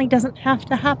that certainly doesn't have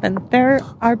to happen. There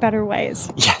are better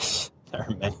ways. Yes, there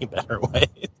are many better ways.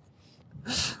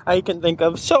 I can think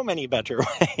of so many better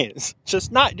ways.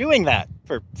 Just not doing that,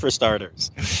 for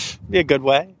starters. Be a good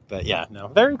way. But yeah, no,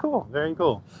 very cool. Very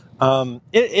cool.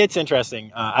 It's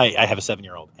interesting. I have a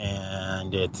 7-year-old,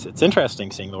 and it's interesting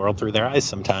seeing the world through their eyes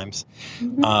sometimes.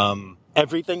 Mm-hmm.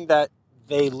 Everything that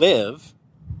they live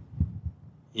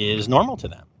is normal to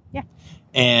them. Yeah.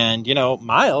 And,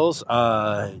 Miles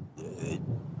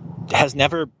has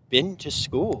never been to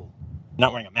school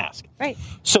not wearing a mask. Right.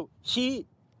 So he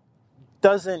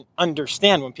doesn't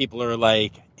understand when people are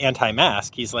like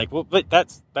anti-mask. He's like, well, but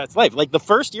that's life. Like, the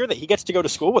first year that he gets to go to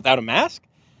school without a mask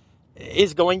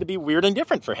is going to be weird and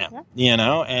different for him,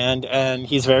 and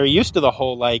he's very used to the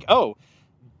whole, like, oh,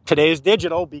 today's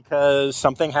digital because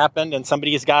something happened and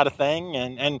somebody's got a thing,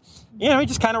 and he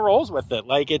just kind of rolls with it.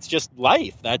 Like, it's just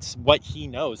life. That's what he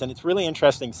knows. And it's really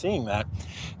interesting seeing that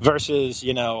versus,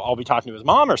 I'll be talking to his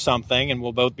mom or something, and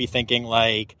we'll both be thinking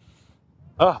like,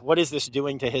 oh, what is this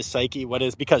doing to his psyche?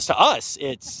 Because to us,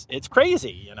 it's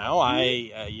crazy,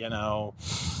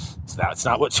 that's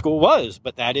not what school was,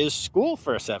 but that is school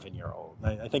for a 7-year-old.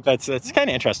 I think that's kind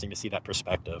of interesting to see that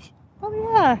perspective.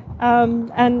 Oh yeah,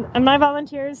 and my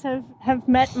volunteers have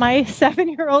met my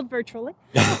 7-year-old virtually,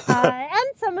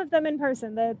 and some of them in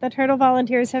person. The turtle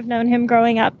volunteers have known him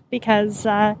growing up because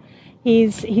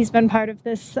he's been part of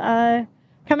this,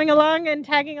 coming along and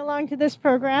tagging along to this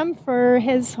program for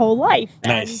his whole life.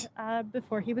 Nice. And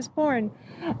before he was born.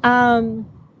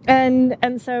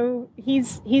 And so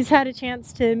he's had a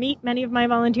chance to meet many of my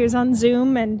volunteers on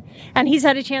Zoom, and he's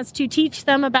had a chance to teach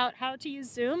them about how to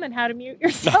use Zoom and how to mute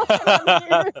yourself and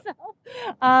unmute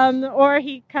yourself. Or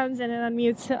he comes in and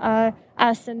unmutes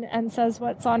us and says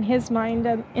what's on his mind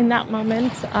in that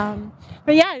moment.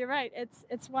 But yeah, you're right.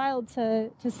 It's wild to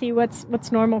see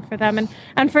what's normal for them,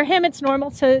 and for him it's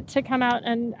normal to come out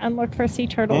and look for sea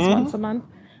turtles once a month.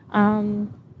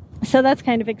 So that's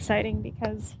kind of exciting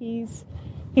because he's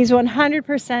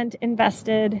 100%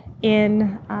 invested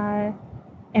in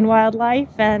wildlife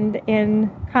and in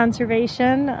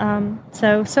conservation.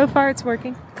 So far it's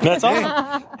working. That's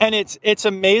awesome. And it's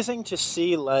amazing to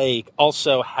see, like,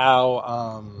 also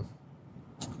how,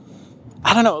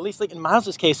 I don't know, at least like in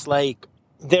Miles's case, like,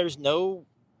 there's no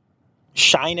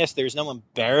shyness, there's no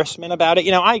embarrassment about it.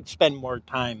 You know, I spend more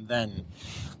time than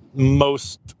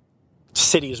most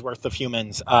cities worth of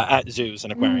humans at zoos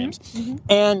and aquariums. Mm-hmm.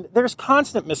 And there's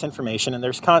constant misinformation, and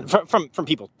there's from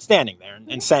people standing there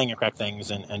and saying incorrect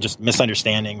things and just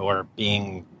misunderstanding or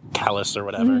being callous or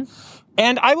whatever. Mm-hmm.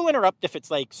 And I will interrupt if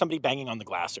it's like somebody banging on the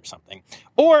glass or something.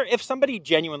 Or if somebody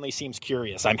genuinely seems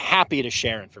curious, I'm happy to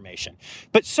share information.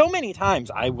 But so many times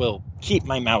I will keep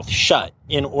my mouth shut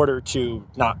in order to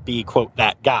not be, quote,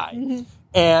 that guy. Mm-hmm.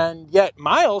 And yet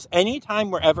Miles,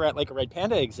 anytime we're ever at like a red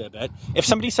panda exhibit, if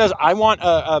somebody says, I want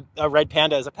a red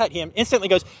panda as a pet, he instantly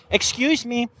goes, excuse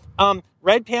me,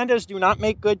 red pandas do not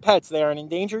make good pets. They are an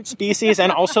endangered species,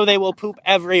 and also they will poop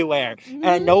everywhere. Mm-hmm.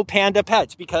 And no panda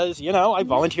pets, because, you know, I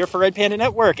volunteer for Red Panda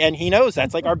Network, and he knows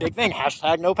that's like our big thing,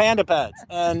 #no panda pets.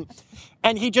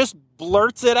 And he just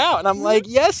blurts it out. And I'm like,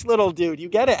 yes, little dude, you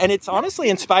get it. And it's honestly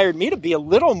inspired me to be a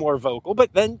little more vocal.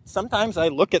 But then sometimes I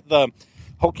look at the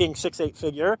hulking 6'8"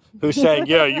 figure who's saying,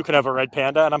 yeah, you can have a red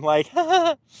panda. And I'm like,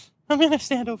 I'm going to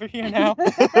stand over here now.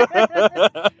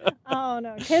 Oh,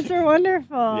 no. Kids are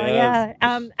wonderful. Yes.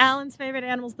 Yeah. Alan's favorite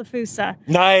animal is the fossa.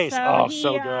 Nice.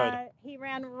 So good. He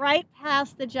ran right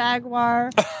past the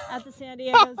jaguar at the San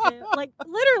Diego Zoo. Like,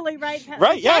 literally right past.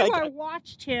 Right, the jaguar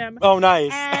watched him. Oh,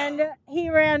 nice. And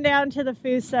he ran down to the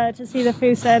fossa to see the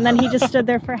fossa, and then he just stood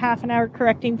there for half an hour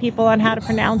correcting people on how to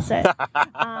pronounce it.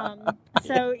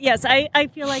 So, yes, I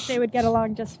feel like they would get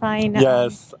along just fine.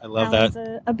 Yes, I love Alan's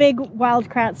that. a big Wild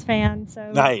Kratts fan,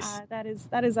 so nice. That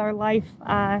is our life,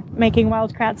 making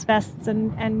Wild Kratts vests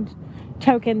and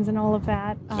tokens and all of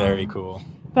that. Very cool.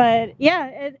 But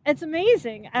yeah, it's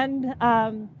amazing. And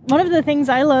one of the things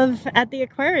I love at the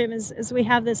aquarium is we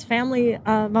have this family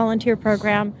volunteer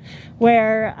program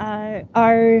where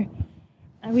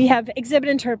we have exhibit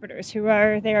interpreters who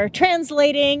are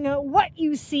translating what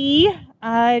you see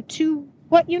to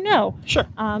what you know. Sure.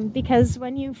 Because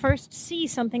when you first see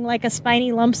something like a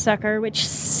spiny lumpsucker, which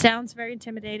sounds very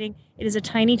intimidating, it is a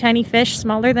tiny, tiny fish,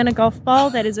 smaller than a golf ball,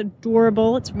 that is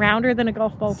adorable. It's rounder than a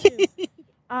golf ball too.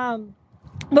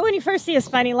 But when you first see a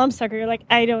spiny lumpsucker, you're like,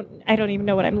 I don't even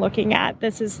know what I'm looking at.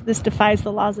 This defies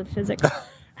the laws of physics.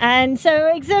 And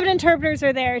so exhibit interpreters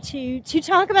are there to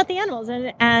talk about the animals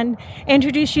and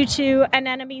introduce you to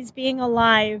anemones being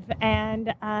alive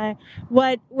and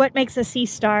what makes a sea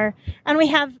star. And we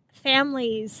have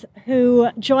families who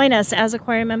join us as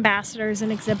aquarium ambassadors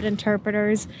and exhibit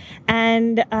interpreters.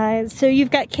 And so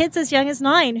you've got kids as young as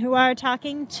 9 who are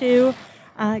talking to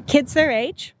kids their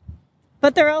age.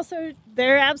 But they're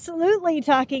absolutely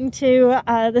talking to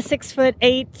the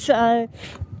 6'8"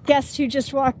 guest who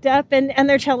just walked up, and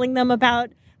they're telling them about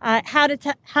how to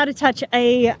touch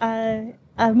a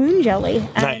moon jelly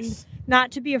and nice.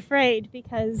 Not to be afraid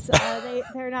because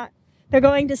they're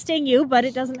going to sting you, but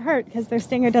it doesn't hurt because their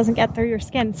stinger doesn't get through your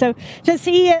skin. So to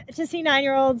see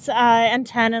 9-year-olds and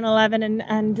 10 and 11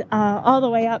 and all the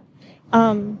way up.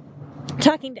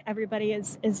 Talking to everybody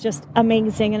is just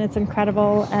amazing, and it's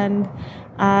incredible. And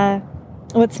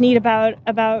what's neat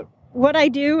about what I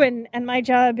do and my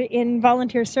job in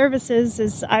volunteer services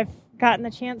is I've gotten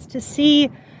the chance to see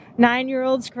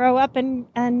 9-year-olds grow up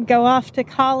and go off to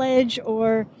college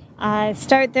or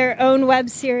start their own web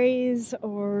series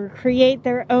or create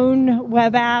their own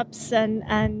web apps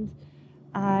and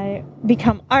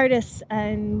become artists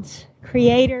and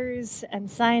creators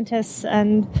and scientists.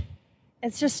 And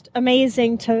it's just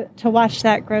amazing to watch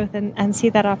that growth and see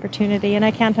that opportunity. And I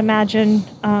can't imagine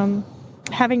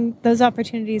having those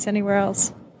opportunities anywhere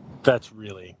else. That's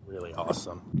really, really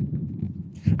awesome.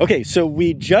 Okay, so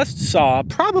we just saw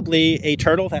probably a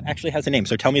turtle that actually has a name.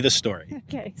 So tell me the story.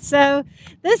 Okay, so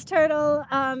this turtle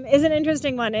is an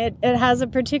interesting one. It has a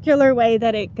particular way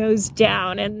that it goes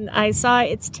down, and I saw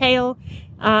its tail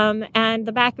and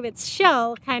the back of its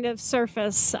shell kind of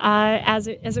surface as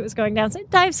it was going down. So it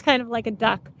dives kind of like a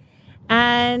duck.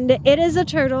 And it is a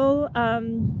turtle.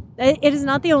 It is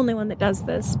not the only one that does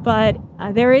this, but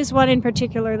there is one in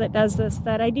particular that does this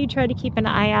that I do try to keep an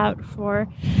eye out for,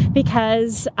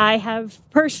 because I have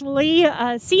personally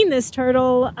seen this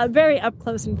turtle very up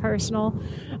close and personal.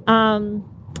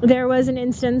 There was an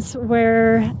instance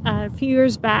where a few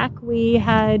years back we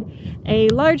had a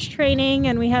large training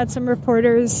and we had some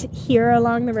reporters here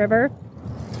along the river,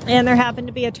 and there happened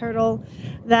to be a turtle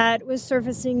that was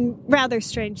surfacing rather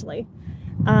strangely.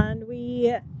 And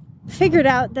we figured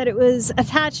out that it was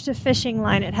attached to fishing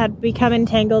line. It had become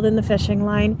entangled in the fishing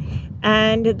line,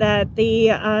 and that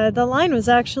the line was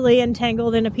actually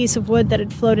entangled in a piece of wood that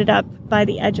had floated up by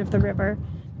the edge of the river.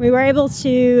 We were able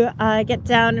to get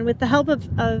down, and with the help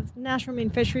of National Marine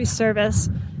Fisheries Service,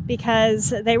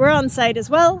 because they were on site as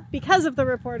well because of the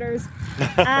reporters,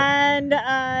 and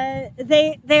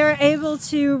they were able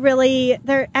to really,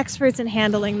 they're experts in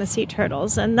handling the sea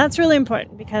turtles, and that's really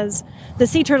important because the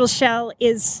sea turtle shell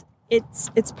is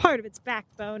it's part of its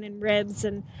backbone and ribs,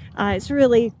 and it's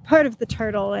really part of the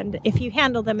turtle, and if you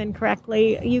handle them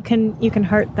incorrectly, you can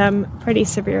hurt them pretty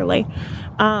severely.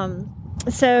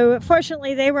 So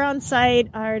fortunately, they were on site.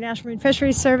 Our National Marine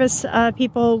Fisheries Service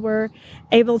people were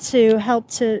able to help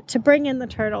to bring in the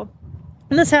turtle.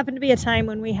 And this happened to be a time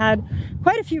when we had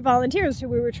quite a few volunteers who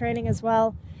we were training as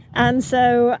well. And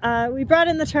so we brought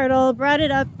in the turtle, brought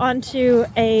it up onto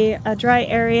a dry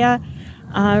area.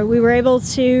 We were able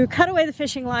to cut away the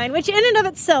fishing line, which in and of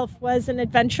itself was an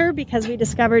adventure because we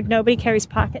discovered nobody carries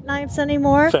pocket knives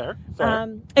anymore. Fair.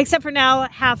 Except for now,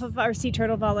 half of our sea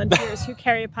turtle volunteers who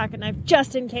carry a pocket knife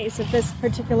just in case of this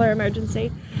particular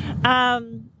emergency.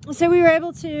 So we were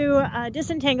able to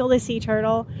disentangle the sea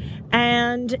turtle,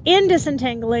 and in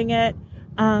disentangling it,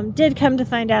 did come to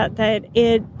find out that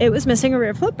it was missing a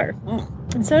rear flipper.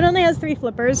 And so it only has 3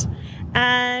 flippers,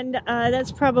 and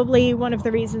that's probably one of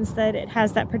the reasons that it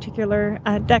has that particular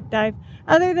duck dive.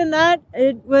 Other than that,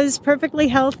 it was perfectly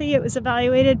healthy. It was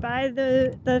evaluated by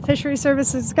the Fishery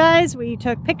Services guys. We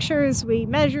took pictures, we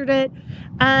measured it,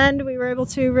 and we were able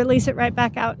to release it right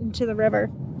back out into the river.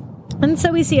 And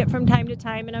so we see it from time to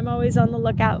time, and I'm always on the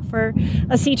lookout for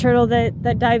a sea turtle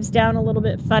that dives down a little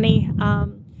bit funny.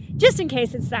 Just in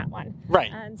case it's that one.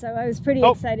 Right. And so I was pretty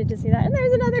excited to see that. And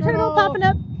there's another turtle popping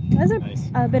up. That's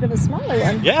a bit of a smaller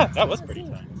one. Yeah, that was pretty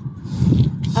nice.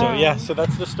 So so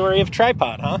that's the story of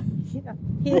Tripod, huh? Yeah.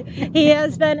 He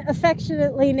has been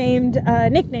affectionately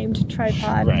nicknamed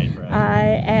Tripod. Right.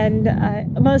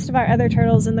 And most of our other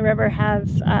turtles in the river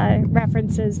have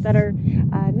references that are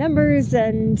numbers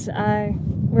and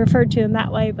referred to in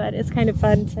that way, but it's kind of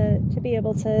fun to be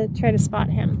able to try to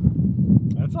spot him.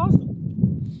 That's awesome.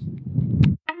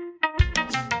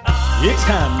 It's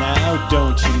time now,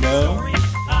 don't you know?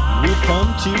 We've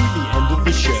come to the end of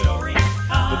the show,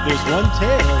 but there's one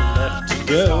tale left to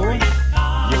go.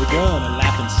 You're gonna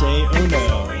laugh and say, oh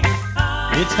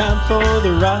no. It's time for the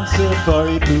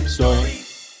Rossafari poop story.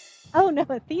 Oh no,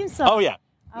 a theme song. Oh yeah.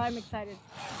 Oh, I'm excited.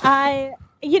 I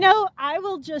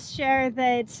will just share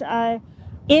that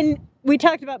we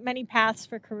talked about many paths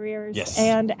for careers. Yes.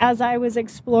 And as I was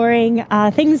exploring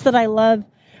things that I love,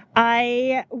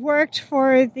 I worked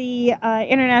for the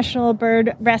International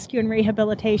Bird Rescue and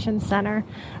Rehabilitation Center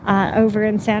over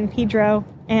in San Pedro,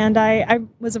 and I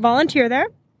was a volunteer there.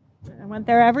 I went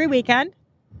there every weekend,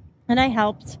 and I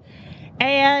helped.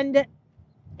 And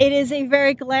it is a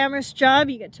very glamorous job.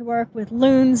 You get to work with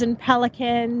loons and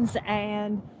pelicans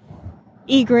and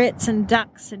egrets and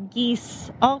ducks and geese,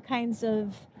 all kinds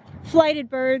of flighted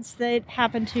birds that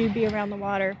happen to be around the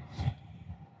water.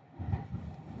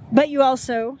 But you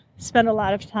also spend a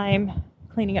lot of time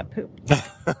cleaning up poop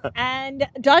and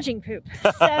dodging poop.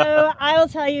 So I will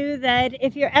tell you that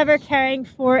if you're ever caring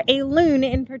for a loon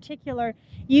in particular,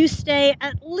 you stay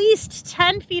at least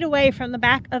 10 feet away from the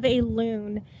back of a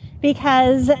loon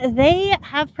because they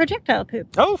have projectile poop.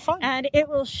 Oh, fun. And it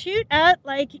will shoot out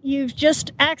like you've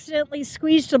just accidentally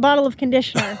squeezed a bottle of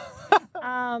conditioner.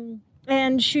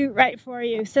 And shoot right for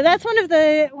you. So that's one of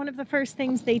the first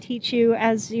things they teach you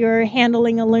as you're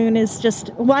handling a loon is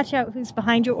just watch out who's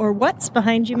behind you or what's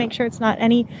behind you. Make sure it's not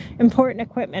any important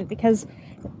equipment because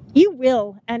you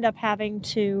will end up having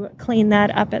to clean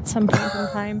that up at some point in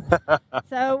time.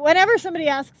 So whenever somebody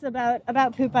asks about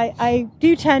poop, I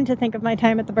do tend to think of my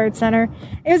time at the Bird Center.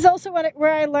 It was also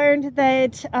where I learned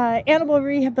that animal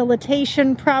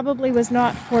rehabilitation probably was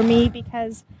not for me,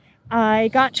 because I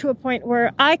got to a point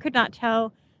where I could not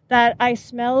tell that I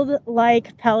smelled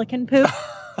like pelican poop.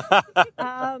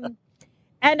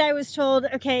 And I was told,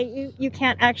 okay, you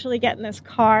can't actually get in this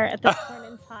car at this point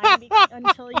in time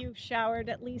until you've showered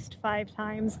at least 5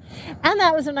 times. And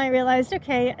that was when I realized,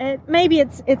 okay, maybe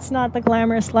it's not the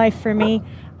glamorous life for me.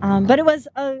 But it was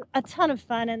a ton of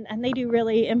fun, and they do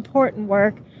really important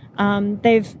work.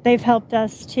 They've helped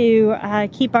us to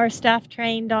keep our staff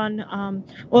trained on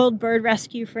oiled bird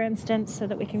rescue, for instance, so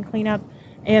that we can clean up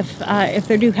if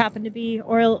there do happen to be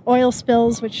oil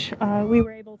spills, which we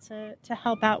were able to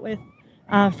help out with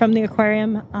from the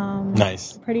aquarium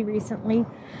Nice. pretty recently.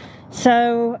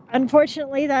 So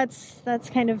unfortunately, that's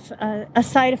kind of a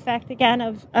side effect again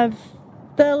of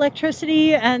the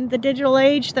electricity and the digital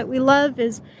age that we love.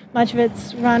 Is much of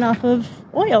it's run off of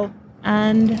oil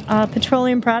and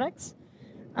petroleum products,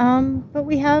 but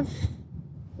we have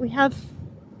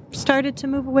started to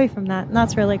move away from that, and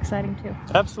that's really exciting too.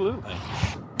 Absolutely.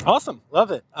 Awesome.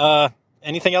 Love it.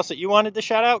 Anything else that you wanted to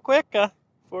shout out quick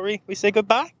before we say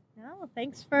goodbye? No,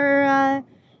 thanks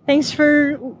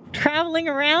for traveling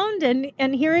around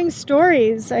and hearing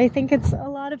stories. I think it's a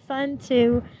lot of fun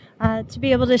to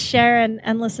be able to share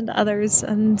and listen to others,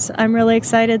 and I'm really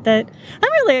excited that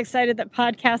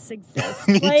podcasts exist.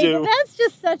 Me too. That's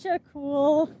just such a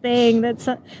cool thing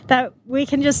that we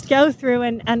can just go through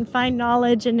and find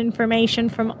knowledge and information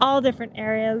from all different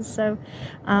areas. So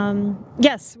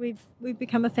yes, we've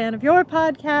become a fan of your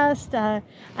podcast.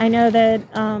 I know that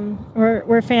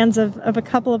we're fans of a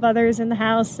couple of others in the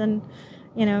house, and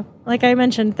like I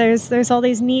mentioned, there's all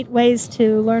these neat ways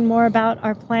to learn more about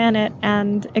our planet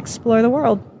and explore the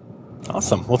world.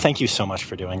 Awesome. Well, thank you so much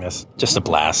for doing this. Just a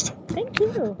blast. Thank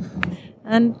you.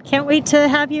 And can't wait to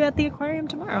have you at the aquarium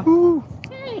tomorrow. Woo.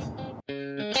 Yay.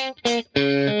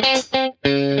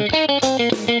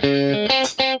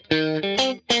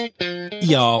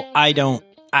 Y'all,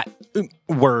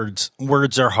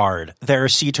 words are hard. There are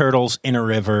sea turtles in a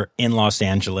river in Los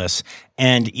Angeles,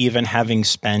 and even having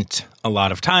spent a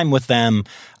lot of time with them,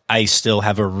 I still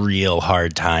have a real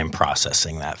hard time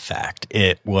processing that fact.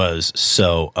 It was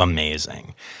so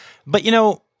amazing. But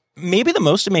maybe the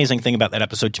most amazing thing about that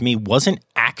episode to me wasn't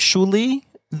actually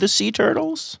the sea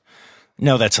turtles.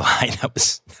 No, that's a lie.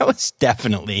 That was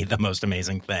definitely the most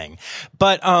amazing thing.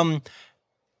 But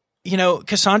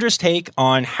Cassandra's take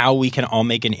on how we can all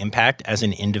make an impact as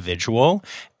an individual,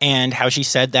 and how she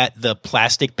said that the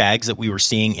plastic bags that we were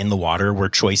seeing in the water were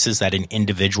choices that an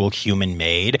individual human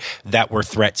made that were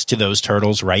threats to those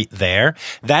turtles right there.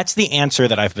 That's the answer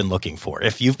that I've been looking for.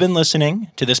 If you've been listening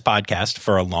to this podcast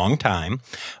for a long time,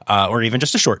 or even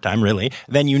just a short time, really,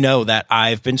 then you know that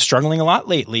I've been struggling a lot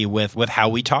lately with how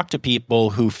we talk to people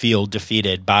who feel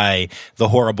defeated by the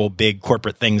horrible big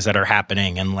corporate things that are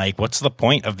happening. And what's the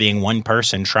point of being one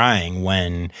person trying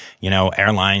when,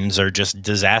 airlines are just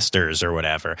disasters or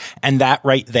whatever. And that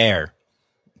right there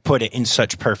put it in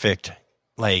such perfect,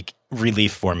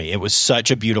 relief for me. It was such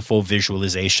a beautiful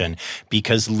visualization,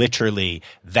 because literally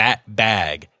that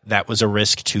bag that was a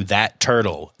risk to that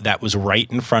turtle that was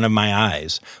right in front of my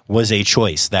eyes was a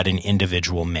choice that an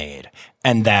individual made.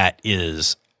 And that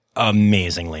is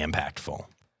amazingly impactful.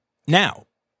 Now,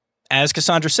 as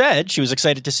Cassandra said, she was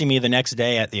excited to see me the next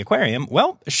day at the aquarium.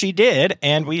 Well, she did,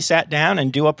 and we sat down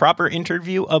and do a proper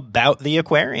interview about the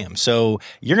aquarium. So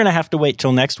you're going to have to wait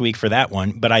till next week for that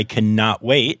one, but I cannot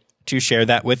wait to share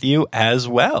that with you as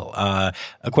well.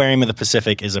 Aquarium of the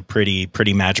Pacific is a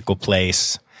pretty magical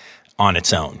place on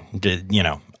its own,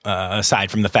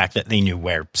 aside from the fact that they knew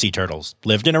where sea turtles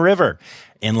lived in a river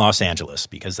in Los Angeles,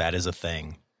 because that is a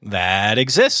thing that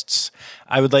exists.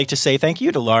 I would like to say thank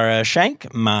you to Laura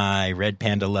Schenk, my Red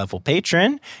Panda level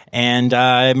patron, and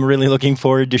I'm really looking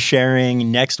forward to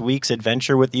sharing next week's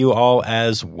adventure with you all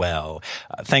as well.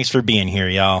 Thanks for being here,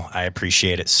 y'all. I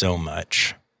appreciate it so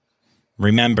much.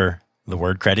 Remember, the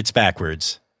word credits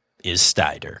backwards is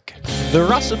Stydirk. The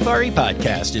Rossafari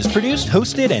podcast is produced,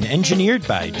 hosted, and engineered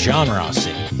by John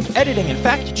Rossi. Editing and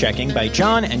fact-checking by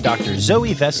John and Dr.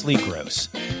 Zoe Vesley Gross.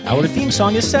 Our theme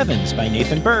song is Sevens by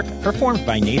Nathan Burke, performed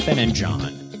by Nathan and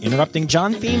John. Interrupting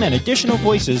John theme and additional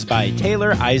voices by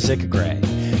Taylor Isaac Gray.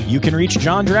 You can reach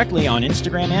John directly on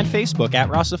Instagram and Facebook at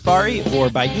Rossafari,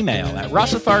 or by email at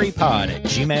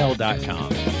rossafaripod@gmail.com.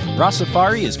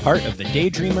 Rossafari is part of the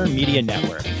Daydreamer Media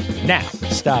Network. Now,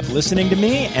 stop listening to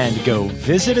me and go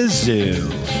visit a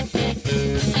zoo.